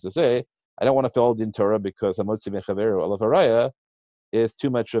this was to say, I don't want to follow Din Torah because a Motzi Mechaver Elav Haraya is too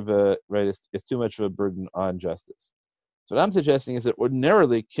much of a it's too much of a burden on justice. So what I'm suggesting is that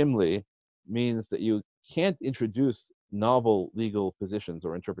ordinarily kimli means that you can't introduce novel legal positions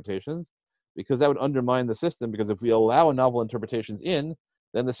or interpretations, because that would undermine the system. Because if we allow novel interpretations in,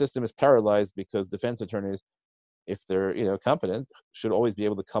 then the system is paralyzed, because defense attorneys, if they're competent, should always be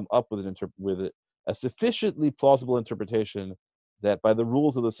able to come up with a sufficiently plausible interpretation that by the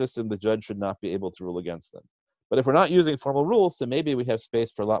rules of the system the judge should not be able to rule against them. But if we're not using formal rules, so maybe we have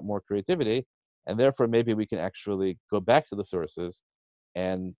space for a lot more creativity, and therefore maybe we can actually go back to the sources,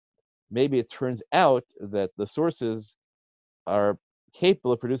 and maybe it turns out that the sources are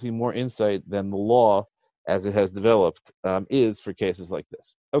capable of producing more insight than the law as it has developed is for cases like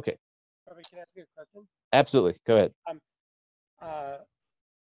this. Okay. Perfect. Can I ask you a question? Absolutely. Go ahead.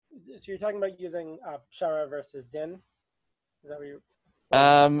 So you're talking about using Pshara versus Din? Is that what you're...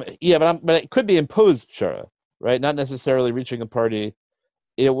 Yeah, but it could be imposed Pshara, right? Not necessarily reaching a party.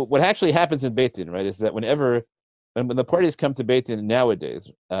 What actually happens in Beit Din, right, is that when the parties come to Beit Din nowadays,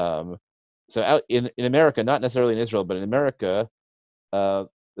 so out in America, not necessarily in Israel, but in America,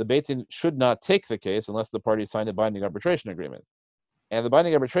 the Beit Din should not take the case unless the parties signed a binding arbitration agreement. And the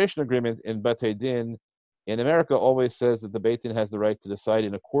binding arbitration agreement in Batei Din in America always says that the Beit Din has the right to decide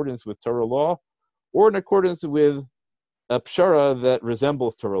in accordance with Torah law, or in accordance with a pshara that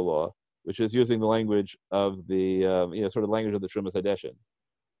resembles Torah law, which is using the language of the sort of language of the Trumas Hadeshin.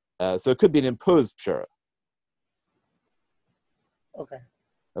 So it could be an imposed pshara. Okay.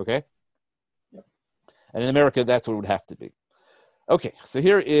 Okay. Yep. And in America, that's what it would have to be. Okay, so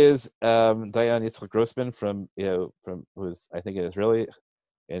here is Dayan Yitzchak Grossman from who's I think an Israeli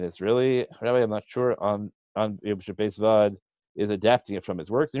rabbi, I'm not sure, on Beis Vad, is adapting it from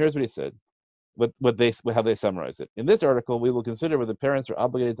his works. And here's what he said, how they summarize it. In this article, we will consider whether parents are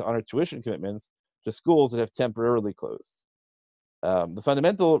obligated to honor tuition commitments to schools that have temporarily closed. The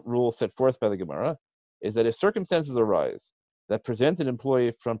fundamental rule set forth by the Gemara is that if circumstances arise that prevent an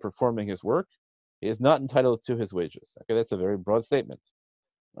employee from performing his work, he is not entitled to his wages. Okay, that's a very broad statement,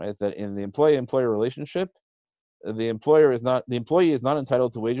 right? That in the employee-employer relationship, the employee is not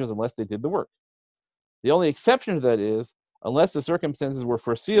entitled to wages unless they did the work. The only exception to that is unless the circumstances were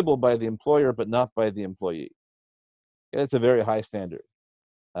foreseeable by the employer but not by the employee. Okay, that's a very high standard.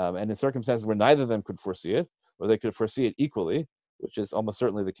 And in circumstances where neither of them could foresee it, or they could foresee it equally, which is almost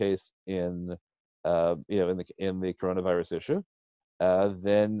certainly the case in the coronavirus issue,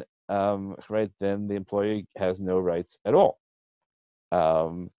 then the employee has no rights at all.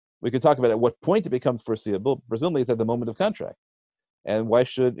 We could talk about at what point it becomes foreseeable. Presumably, it's at the moment of contract. And why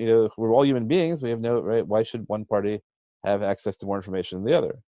should we're all human beings? We have no right. Why should one party have access to more information than the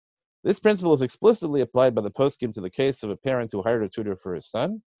other? This principle is explicitly applied by the poskim to the case of a parent who hired a tutor for his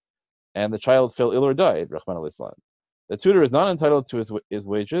son, and the child fell ill or died. Rahman al-Islam. The tutor is not entitled to his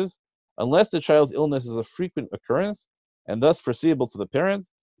wages unless the child's illness is a frequent occurrence and thus foreseeable to the parent,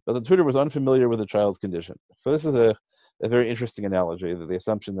 but the tutor was unfamiliar with the child's condition. So this is a very interesting analogy, that the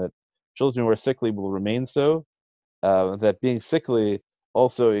assumption that children who are sickly will remain so, that being sickly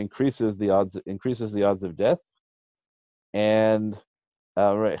also increases the odds of death, and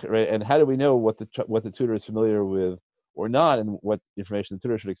and how do we know what the tutor is familiar with or not, and what information the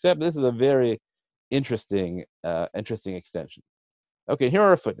tutor should accept? This is a very interesting extension. Okay, here are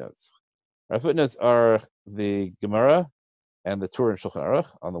our footnotes. Our footnotes are the Gemara and the Torah and Shulchan Aruch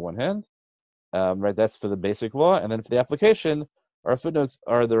on the one hand, that's for the basic law, and then for the application, our footnotes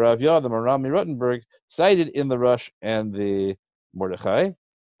are the Rav Yah, the Maram Rottenberg, cited in the Rush and the Mordechai,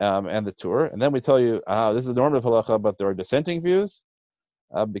 and the Torah, and then we tell you this is the normative halacha, but there are dissenting views,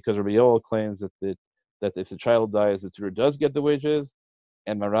 because Rabbi Yoel claims that if the child dies, the tutor does get the wages,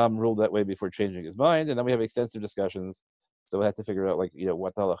 and Maram ruled that way before changing his mind, and then we have extensive discussions. So we have to figure out what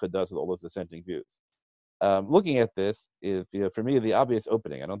the halacha does with all those dissenting views. Looking at this, for me, the obvious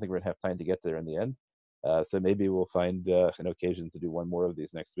opening, I don't think we're going to have time to get there in the end. So maybe we'll find an occasion to do one more of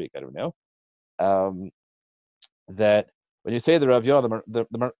these next week. I don't know. That when you say the Rav Yah, the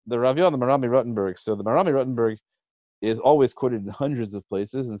Rav Yah, the Marami Rottenberg, so the Marami Rottenberg is always quoted in hundreds of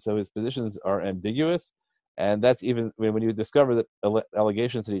places, and so his positions are ambiguous. And that's even when you discover that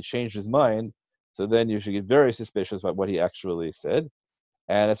allegations that he changed his mind, so then you should get very suspicious about what he actually said.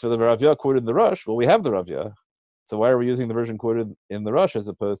 And as for the Rav Yah quoted in the Rush, well, we have the Rav Yah, so why are we using the version quoted in the Rush as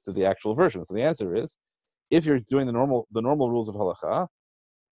opposed to the actual version? So the answer is, if you're doing the normal rules of halacha,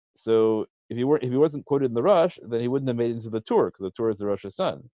 so if he wasn't quoted in the Rush, then he wouldn't have made it into the Torah, because the Torah is the Rush's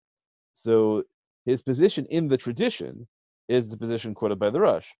son. So his position in the tradition is the position quoted by the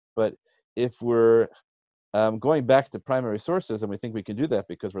Rush. But if we're going back to primary sources, and we think we can do that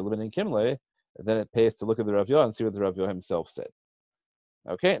because we're limiting Kimle, then it pays to look at the Rav Yah and see what the Rav Yah himself said.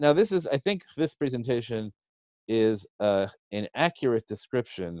 Okay, now I think this presentation is an accurate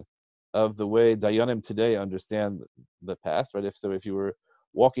description of the way Dayanim today understand the past, right? If you were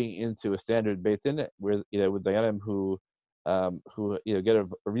walking into a standard Beit Din where with Dayanim who get a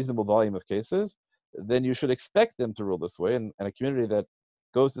reasonable volume of cases, then you should expect them to rule this way. And a community that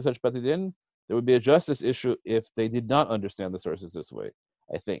goes to such Beit Din, there would be a justice issue if they did not understand the sources this way,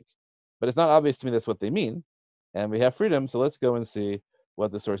 I think. But it's not obvious to me that's what they mean, and we have freedom, so let's go and see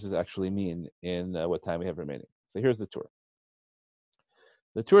what the sources actually mean in what time we have remaining. So here's the Tur.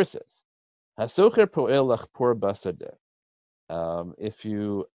 The Tur says, "Hasocher poel lachpor basadeh." If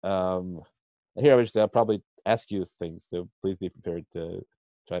you here, I'll probably ask you things, so please be prepared to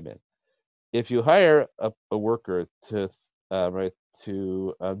chime in. If you hire a worker to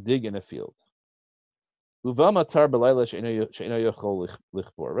dig in a field, uvamatar b'layla she'eno yochol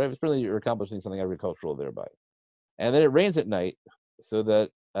lichpor, right? It's really you're accomplishing something agricultural thereby, and then it rains at night, so that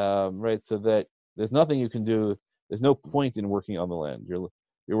so that there's nothing you can do. There's no point in working on the land. Your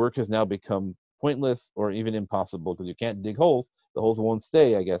work has now become pointless or even impossible because you can't dig holes. The holes won't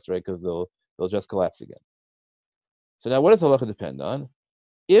stay, I guess, right? Because they'll just collapse again. So now, what does halacha depend on?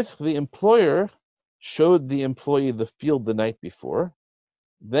 If the employer showed the employee the field the night before,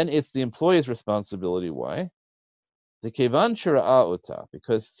 then it's the employee's responsibility. Why? The kevan shira'a ota,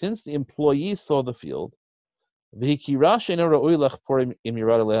 because since the employee saw the field, so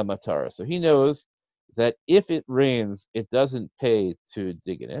he knows that if it rains, it doesn't pay to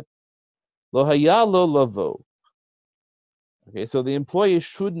dig in it. Lo haya lo lavo. Okay, so the employee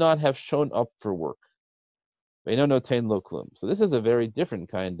should not have shown up for work. So this is a very different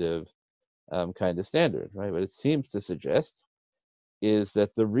kind of standard, right? What it seems to suggest is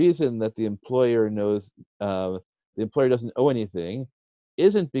that the reason that the employer knows the employer doesn't owe anything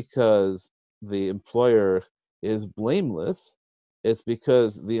isn't because the employer is blameless. It's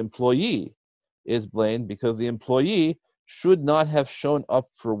because the employee is blamed, because the employee should not have shown up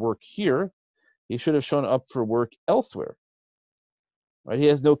for work here. He should have shown up for work elsewhere. Right? He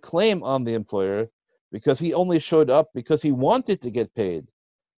has no claim on the employer because he only showed up because he wanted to get paid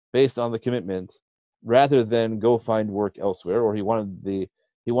based on the commitment, rather than go find work elsewhere, or he wanted the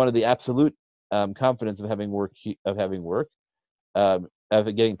absolute confidence of having work, of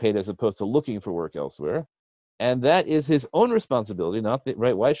getting paid as opposed to looking for work elsewhere, and that is his own responsibility, not the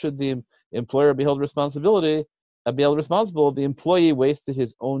right. Why should the employer be held responsible? The employee wasted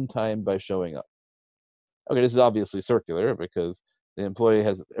his own time by showing up. Okay, this is obviously circular because the employee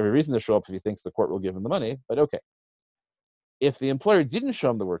has every reason to show up if he thinks the court will give him the money. But okay, if the employer didn't show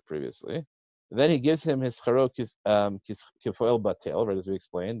him the work previously, then he gives him his charo kifoel batel, right, as we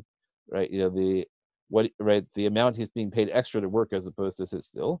explained, right? The amount he's being paid extra to work as opposed to sit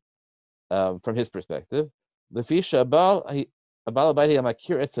still, from his perspective. And he should have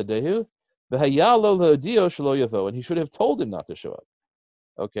told him not to show up.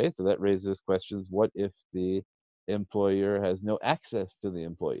 Okay, so that raises questions. What if the employer has no access to the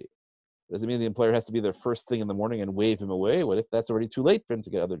employee? Does it mean the employer has to be there first thing in the morning and wave him away? What if that's already too late for him to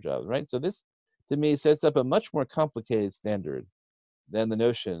get other jobs, right? So this, to me, sets up a much more complicated standard than the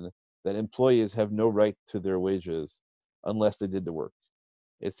notion that employees have no right to their wages unless they did the work.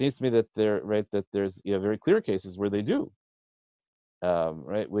 It seems to me that there's very clear cases where they do,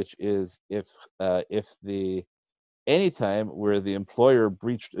 right? Which is if any time where the employer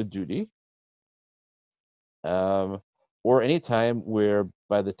breached a duty, or any time where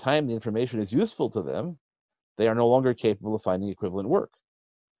by the time the information is useful to them, they are no longer capable of finding equivalent work.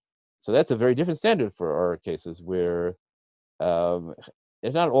 So that's a very different standard for our cases where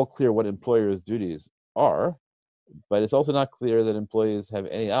it's not all clear what employers' duties are, but it's also not clear that employees have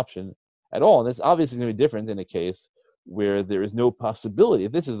any option at all. And it's obviously going to be different in a case where there is no possibility.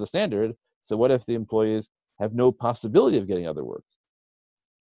 If this is the standard, so what if the employees have no possibility of getting other work?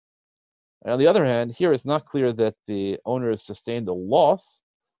 And on the other hand, here it's not clear that the owners sustained a loss.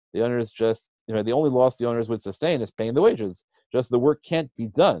 The owners just, the only loss the owners would sustain is paying the wages. Just the work can't be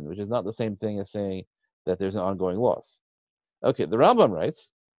done, which is not the same thing as saying that there's an ongoing loss. Okay, the Rambam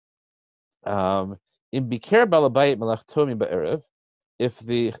writes, in Biker Balabayit Malachtomi Ba'erev, if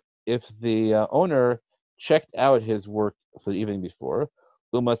the owner checked out his work for the evening before,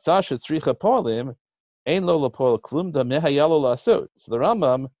 Umatzah Shetzricha Polim, Ein Lo Lapol Klum Da Mehayalo Lasot. So the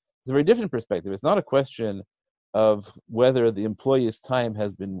Rambam is a very different perspective. It's not a question of whether the employee's time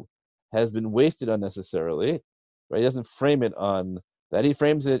has been wasted unnecessarily. Right? He doesn't frame it on that. He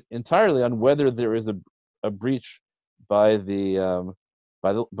frames it entirely on whether there is a breach by the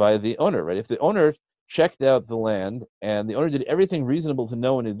owner. Right? If the owner checked out the land and the owner did everything reasonable to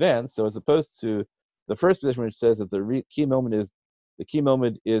know in advance, so as opposed to the first position which says that the key moment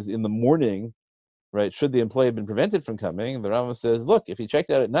is in the morning, right? Should the employee have been prevented from coming, the Rambam says, look, if he checked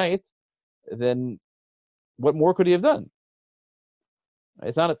out at night, then what more could he have done?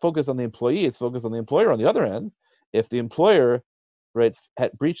 It's not focused on the employee; it's focused on the employer. On the other hand, if the employer, right,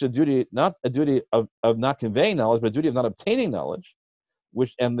 had breached a duty, not a duty of not conveying knowledge, but a duty of not obtaining knowledge,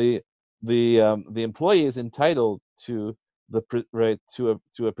 which and the employee is entitled to right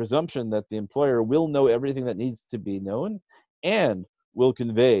to a presumption that the employer will know everything that needs to be known and will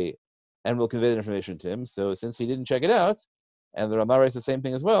convey the information to him. So since he didn't check it out, and the Ramah writes the same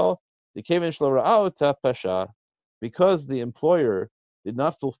thing as well, the Kevin Shlo Pasha, because the employer did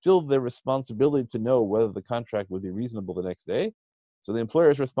not fulfill their responsibility to know whether the contract would be reasonable the next day. So the employer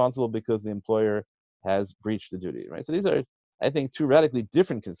is responsible because the employer has breached the duty, right? So these are, I think, two radically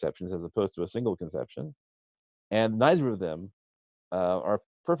different conceptions as opposed to a single conception, and neither of them are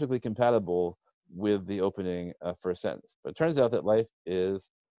perfectly compatible with the opening first sentence. But it turns out that life is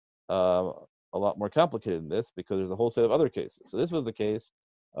a lot more complicated than this because there's a whole set of other cases. So this was the case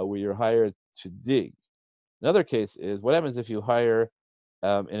where you're hired to dig. Another case is what happens if you hire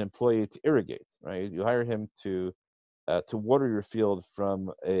an employee to irrigate, right? You hire him to water your field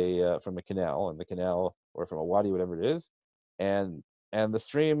from a canal, and the canal, or from a wadi, whatever it is, and the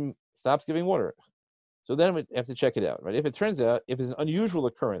stream stops giving water. So then we have to check it out, right? If it turns out, if it's an unusual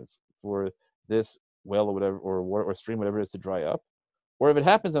occurrence for this well or whatever, or water or stream, whatever it is, to dry up, or if it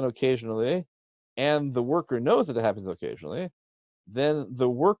happens on occasionally, and the worker knows that it happens occasionally, then the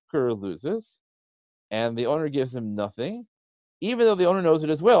worker loses, and the owner gives him nothing, even though the owner knows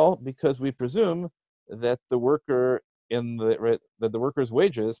it as well, because we presume that the worker that the worker's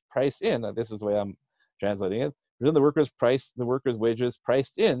wages priced in. This is the way I'm translating it. Then the worker's wages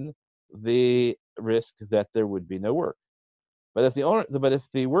priced in the risk that there would be no work. But if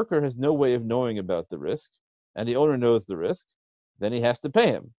the worker has no way of knowing about the risk, and the owner knows the risk, then he has to pay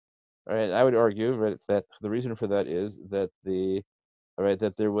him. All right. I would argue, right, that the reason for that is that that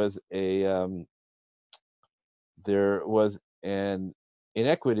there was an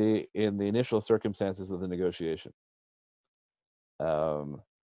inequity in the initial circumstances of the negotiation.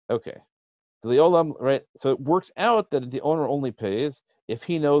 Okay. So the olam, right? So it works out that the owner only pays if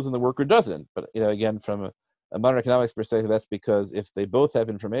he knows and the worker doesn't. But again, from a modern economics perspective, that's because if they both have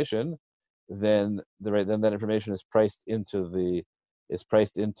information, then that information is priced into the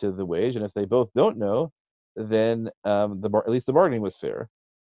wage, and if they both don't know, then at least the bargaining was fair.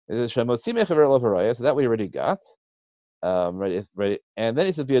 So that we already got, right. And then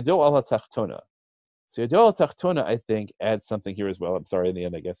he says v'yado al hatachtona. So Yado al Tachtona, I think, adds something here as well. I'm sorry, in the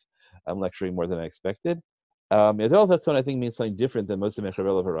end, I guess I'm lecturing more than I expected. Yado al Tachtona, I think, means something different than Moshe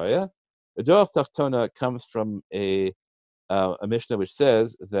Mechavel Haraya. Yado al Tachtona comes from a Mishnah which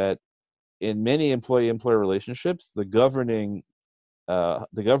says that in many employee-employer relationships, the governing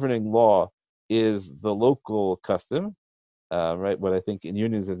law is the local custom, right? What I think in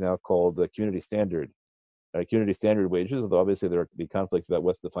unions is now called the community standard wages, although obviously there could be conflicts about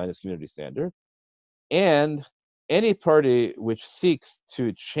what's defined as community standard. And any party which seeks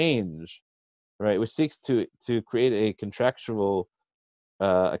to change, right, which seeks to create a contractual,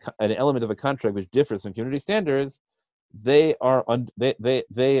 an element of a contract which differs from community standards, they are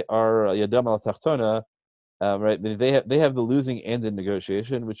yadam al tachtona, right? They have the losing end in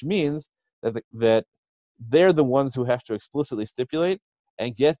negotiation, which means that they're the ones who have to explicitly stipulate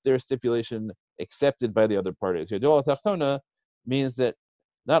and get their stipulation accepted by the other parties. Yadam al tachtona means that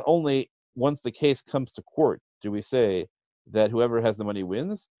not only once the case comes to court do we say that whoever has the money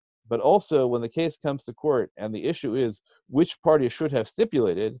wins, but also when the case comes to court and the issue is which party should have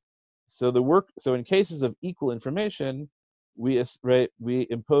stipulated. So in cases of equal information, we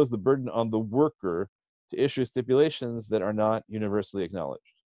impose the burden on the worker to issue stipulations that are not universally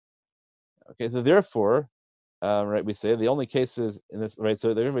acknowledged. Okay, so therefore, right, we say the only cases in this, right?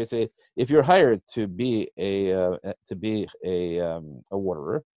 So everybody say if you're hired to be a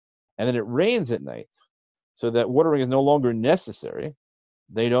waterer, and then it rains at night, so that watering is no longer necessary,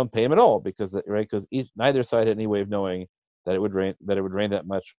 they don't pay him at all because neither side had any way of knowing that it would rain that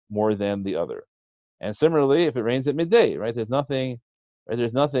much more than the other. And similarly, if it rains at midday, right, there's nothing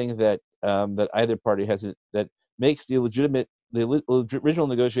that that either party has that makes the original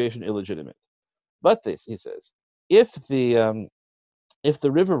negotiation illegitimate. But this, he says, if the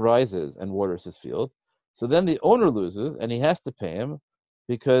river rises and waters his field, so then the owner loses and he has to pay him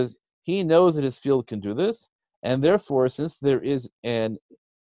because he knows that his field can do this, and therefore, since there is I'm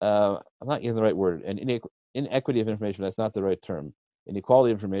not using the right word, an inequity of information, that's not the right term,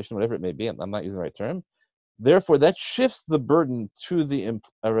 inequality of information, whatever it may be, I'm not using the right term. Therefore, that shifts the burden to the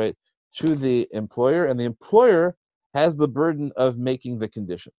employer, and the employer has the burden of making the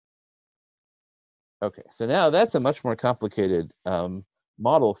condition. Okay, so now that's a much more complicated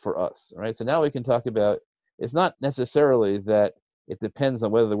model for us, right? So now we can talk about, it's not necessarily that it depends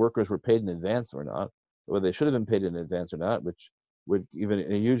on whether the workers were paid in advance or not, or whether they should have been paid in advance or not, which would give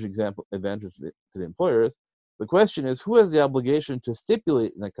a huge advantage to the employers. The question is, who has the obligation to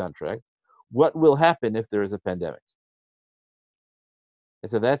stipulate in a contract what will happen if there is a pandemic? And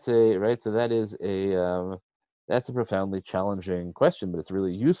so that's a right. So that is that's a profoundly challenging question, but it's a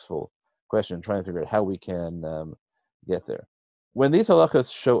really useful question trying to figure out how we can get there. When these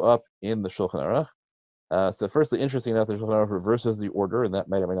halachas show up in the Shulchan Aruch, so firstly, interesting enough, the Shulchan Aruch reverses the order, and that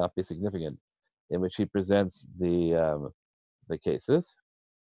might or may not be significant, in which he presents the cases.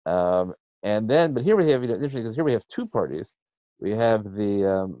 And then, but here we have, interesting because here we have two parties. We have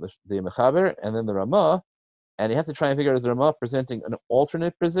the Mechaber and then the Ramah, and you have to try and figure out, is the Ramah presenting an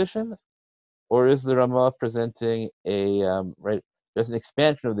alternate position, or is the Ramah presenting a just an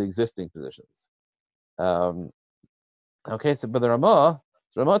expansion of the existing positions? Okay, so but the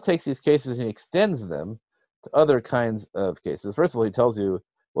Ramah takes these cases and he extends them to other kinds of cases. First of all, he tells you,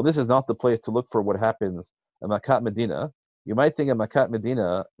 well, this is not the place to look for what happens in Makat Medina. You might think of Makat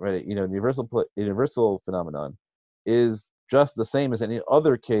Medina, right? Universal phenomenon is just the same as any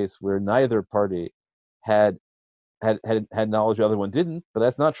other case where neither party had knowledge the other one didn't, but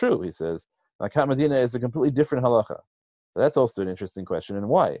that's not true. He says Makat Medina is a completely different halacha. So that's also an interesting question, and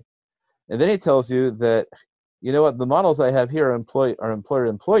why? And then he tells you that, you know what, the models I have here are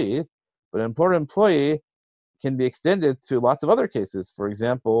employer-employee, but employer-employee can be extended to lots of other cases. For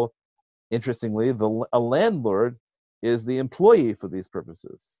example, interestingly, a landlord is the employee for these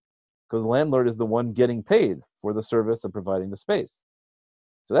purposes, because the landlord is the one getting paid for the service of providing the space.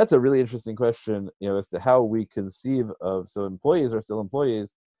 So that's a really interesting question, as to how we conceive of, so employees are still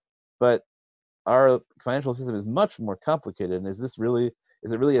employees, but our financial system is much more complicated. And is it really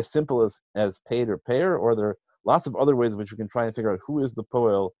as simple as paid or payer, or are there lots of other ways in which we can try and figure out who is the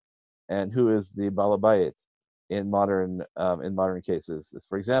poel and who is the balabayit in modern cases?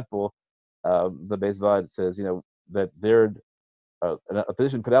 For example, the Beis Vad says, that a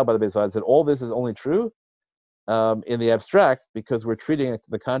position put out by the Beis Vad said all this is only true in the abstract, because we're treating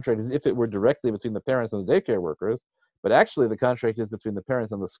the contract as if it were directly between the parents and the daycare workers, but actually the contract is between the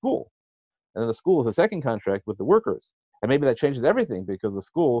parents and the school. And then the school is a second contract with the workers. And maybe that changes everything, because the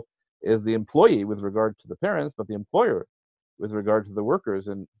school is the employee with regard to the parents, but the employer with regard to the workers.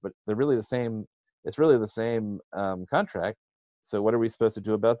 But they're really the same. It's really the same contract. So what are we supposed to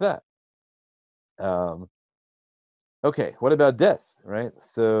do about that? Okay, what about death? Right.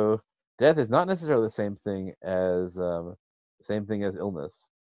 So death is not necessarily the same thing as illness.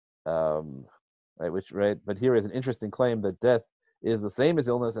 Right. But here is an interesting claim that death is the same as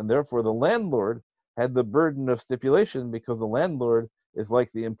illness, and therefore the landlord had the burden of stipulation, because the landlord is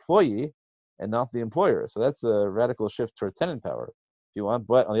like the employee and not the employer. So that's a radical shift toward tenant power, if you want.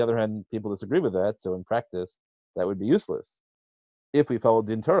 But on the other hand, people disagree with that. So in practice, that would be useless. If we follow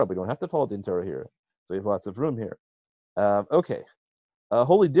Din Torah, we don't have to follow Din Torah here. So we have lots of room here. Okay. A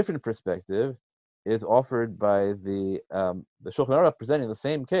wholly different perspective is offered by the Shulchan Aruch, presenting the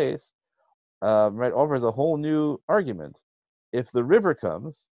same case, offers a whole new argument. If the river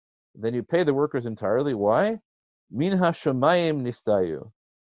comes, then you pay the workers entirely. Why? Min hashamayim nistayu.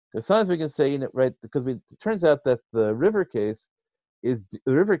 Because sometimes we can say, because it turns out that the river case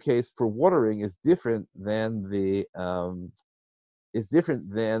for watering is different than the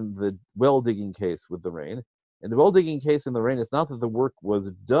well digging case with the rain. And the well digging case in the rain is not that the work was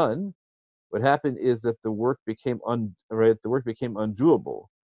done. What happened is that the work became undoable.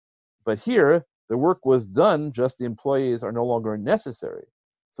 But here, the work was done, just the employees are no longer necessary.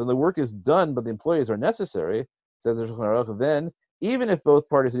 So the work is done, but the employees are necessary, says the Shulchan Aruch. Then, even if both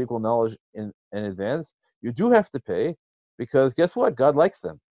parties have equal knowledge in advance, you do have to pay, because guess what? God likes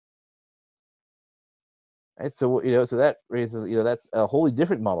them. Right? So so that raises that's a wholly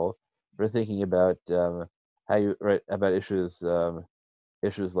different model for thinking about about issues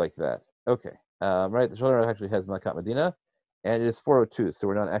like that. Okay, right. The Shulchan Aruch actually has Makat Medina, and it is 4:02, so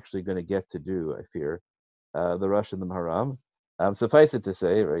we're not actually going to get to do, I fear, the Rush and the Maharam. Suffice it to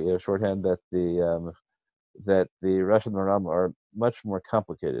say, shorthand, that the Rush and the Maharam are much more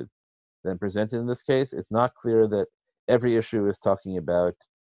complicated than presented in this case. It's not clear that every issue is talking about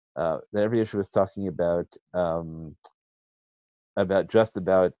Milamdim,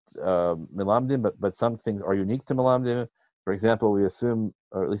 but some things are unique to Milamdim. For example, we assume,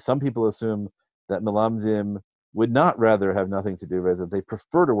 or at least some people assume, that Milamdim would not rather have nothing to do, rather they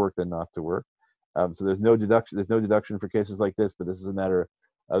prefer to work than not to work. So there's no deduction for cases like this, but this is a matter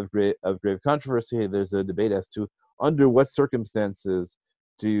of grave controversy. There's a debate as to under what circumstances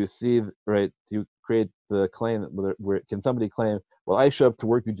do you create the claim, where can somebody claim, well, I show up to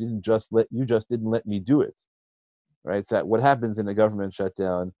work, you just didn't let me do it, right? So what happens in a government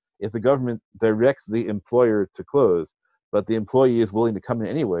shutdown, if the government directs the employer to close, but the employee is willing to come in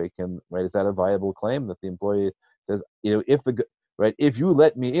anyway, is that a viable claim that the employee says, if you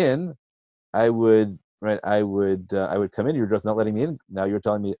let me in, I would come in. You're just not letting me in. Now you're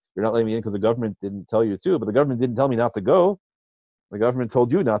telling me you're not letting me in because the government didn't tell you to, but the government didn't tell me not to go. The government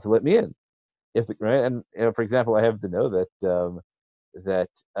told you not to let me in. And for example, I happen to know that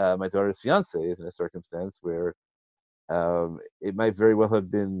my daughter's fiance is in a circumstance where it might very well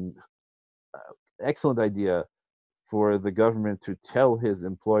have been an excellent idea for the government to tell his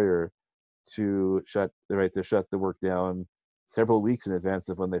employer to shut the work down several weeks in advance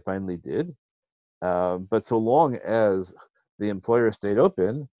of when they finally did. But so long as the employer stayed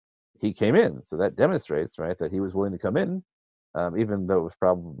open, he came in. So that demonstrates, right, that he was willing to come in, even though it was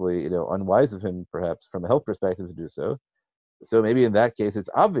probably unwise of him, perhaps from a health perspective, to do so. So maybe in that case, it's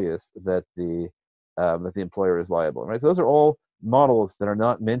obvious that the employer is liable, right? So those are all models that are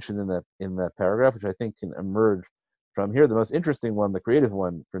not mentioned in that paragraph, which I think can emerge from here. The most interesting one, the creative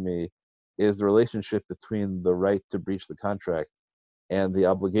one for me, is the relationship between the right to breach the contract and the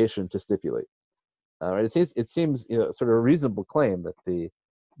obligation to stipulate. Right? It seems sort of a reasonable claim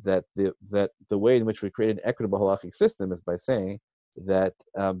that the way in which we create an equitable halachic system is by saying that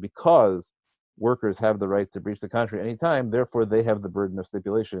because workers have the right to breach the contract anytime, therefore they have the burden of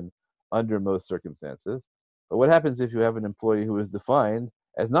stipulation under most circumstances. But what happens if you have an employee who is defined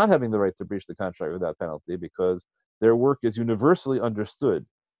as not having the right to breach the contract without penalty because their work is universally understood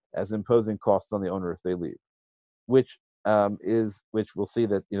as imposing costs on the owner if they leave, which we'll see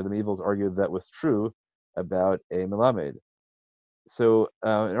that the medievals argued that was true about a melamed. So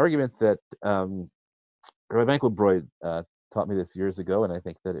an argument that Rabbi Mankelbroid taught me this years ago, and I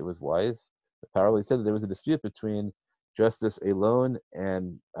think that it was wise. He said that there was a dispute between Justice Elon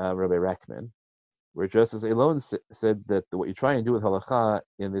and Rabbi Rachman, where Justice Elon said that what you try and do with halacha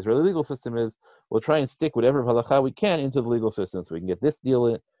in the Israeli legal system is we'll try and stick whatever halacha we can into the legal system, so we can get this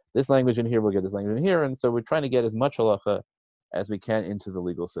language in here, we'll get this language in here, and so we're trying to get as much halacha as we can into the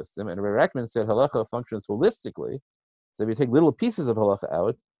legal system. And Rabbi Rachman said halacha functions holistically, so if you take little pieces of halacha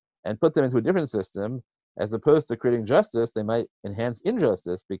out and put them into a different system, as opposed to creating justice, they might enhance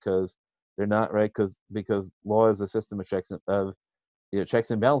injustice because they're not right, because law is a system of checks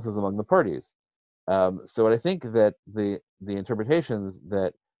and balances among the parties. So I think that the interpretations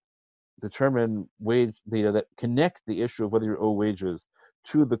that determine that connect the issue of whether you owe wages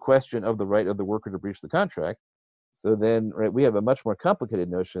to the question of the right of the worker to breach the contract. So then, right, we have a much more complicated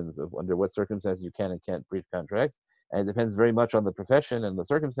notions of under what circumstances you can and can't breach contracts, and it depends very much on the profession and the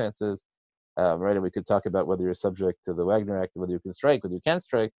circumstances, right? And we could talk about whether you're subject to the Wagner Act, whether you can strike, whether you can't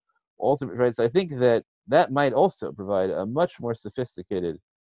strike. Also, right? So I think that might also provide a much more sophisticated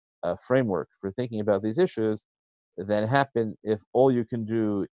framework for thinking about these issues than happen if all you can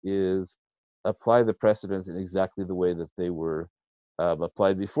do is apply the precedents in exactly the way that they were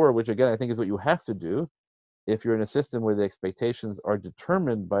applied before, which again I think is what you have to do if you're in a system where the expectations are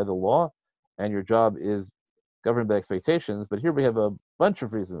determined by the law and your job is governed by expectations. But here we have a bunch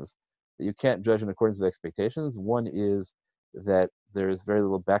of reasons that you can't judge in accordance with expectations. One is that there's very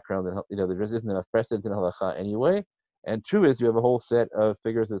little background, there just isn't enough precedent in halacha anyway. And two is you have a whole set of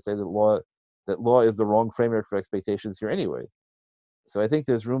figures that say that law is the wrong framework for expectations here anyway. So I think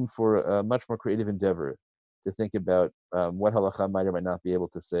there's room for a much more creative endeavor to think about what halacha might or might not be able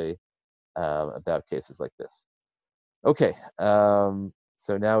to say about cases like this. Okay,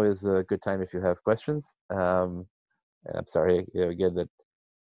 so now is a good time if you have questions. And I'm sorry again that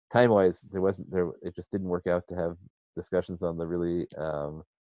time-wise it just didn't work out to have discussions on the really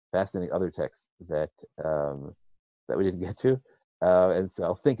fascinating other texts that we didn't get to, and so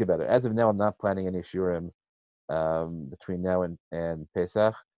I'll think about it. As of now, I'm not planning any shiurim between now and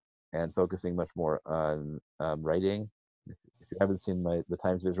Pesach, and focusing much more on writing. If you haven't seen the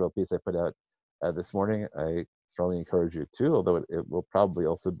Times of Israel piece I put out this morning, I strongly encourage you to. Although it will probably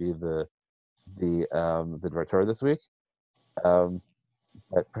also be the Dvar Torah this week,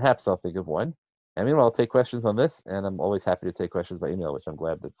 but perhaps I'll think of one. And meanwhile, I'll take questions on this, and I'm always happy to take questions by email, which I'm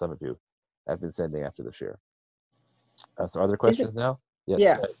glad that some of you have been sending after the share. So are there questions now? Yes.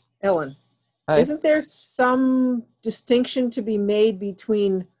 Yeah, Ellen. Hi. Isn't there some distinction to be made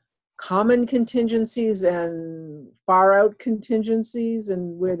between common contingencies and far out contingencies,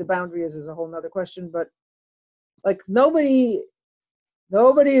 and where the boundary is a whole nother question, but like nobody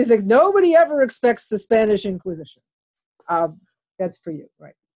ever expects the Spanish Inquisition. That's for you,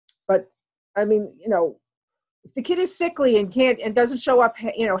 right? But I mean, if the kid is sickly and doesn't show up,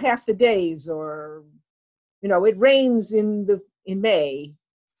 half the days, or it rains in the in May.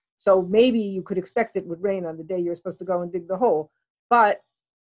 So maybe you could expect it would rain on the day you're supposed to go and dig the hole. But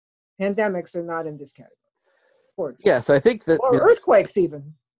pandemics are not in this category, for example. Yeah, so I think that Or earthquakes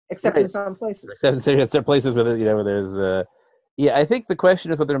even, except in Right. some places. There are places where where there's yeah. I think the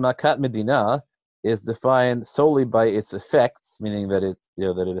question is whether Makat Medina is defined solely by its effects, meaning that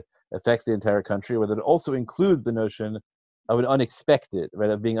that it affects the entire country, whether it also includes the notion of an unexpected, right,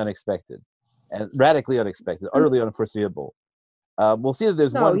 of being unexpected and radically unexpected, utterly unforeseeable. We'll see that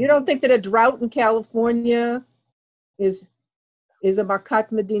there's No, one. you don't think that a drought in California is a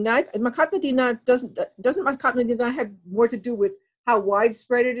Makat Medina? Makat Medina doesn't Makat Medina have more to do with how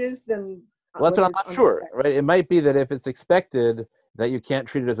widespread it is than Well, that's what I'm whether it's not sure, unexpected? right? It might be that if it's expected that you can't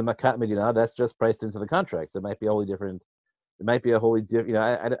treat it as a Makat Medina, that's just priced into the contracts. It might be wholly different. It might be a wholly different.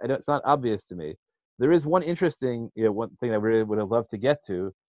 I don't, it's not obvious to me. There is one interesting, one thing I really would have loved to get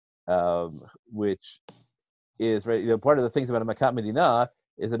to, which is right. Part of the things about a Makat Medina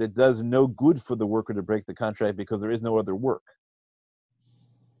is that it does no good for the worker to break the contract because there is no other work.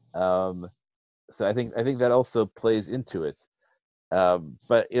 So I think that also plays into it.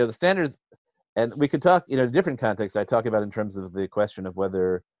 But the standards, and we could talk, in a different context. I talk about in terms of the question of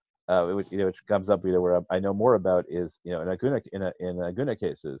whether, which comes up, where I know more about is, in Aguna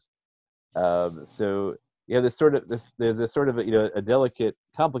cases. So there's this sort of a delicate,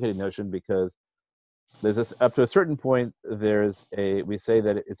 complicated notion because there's this up to a certain point. We say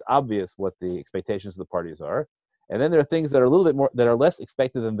that it's obvious what the expectations of the parties are, and then there are things that are a little bit more that are less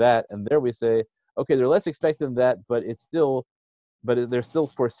expected than that, and there we say, okay, they're less expected than that, but they're still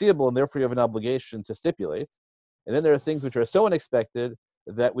foreseeable, and therefore you have an obligation to stipulate. And then there are things which are so unexpected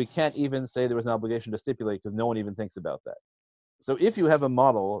that we can't even say there was an obligation to stipulate because no one even thinks about that. So if you have a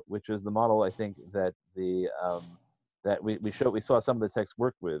model, which is the model I think that that we saw some of the text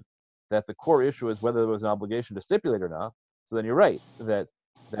work with, that the core issue is whether there was an obligation to stipulate or not. So then you're right that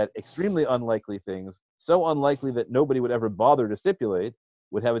extremely unlikely things, so unlikely that nobody would ever bother to stipulate,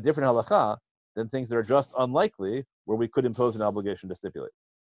 would have a different halakha than things that are just unlikely, where we could impose an obligation to stipulate.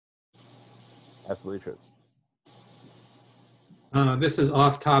 Absolutely true. This is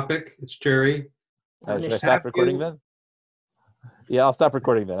off topic. It's Jerry. Should I stop recording then? Yeah, I'll stop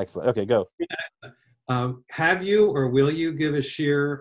recording then. Excellent. Okay, go. Have you or will you give a shir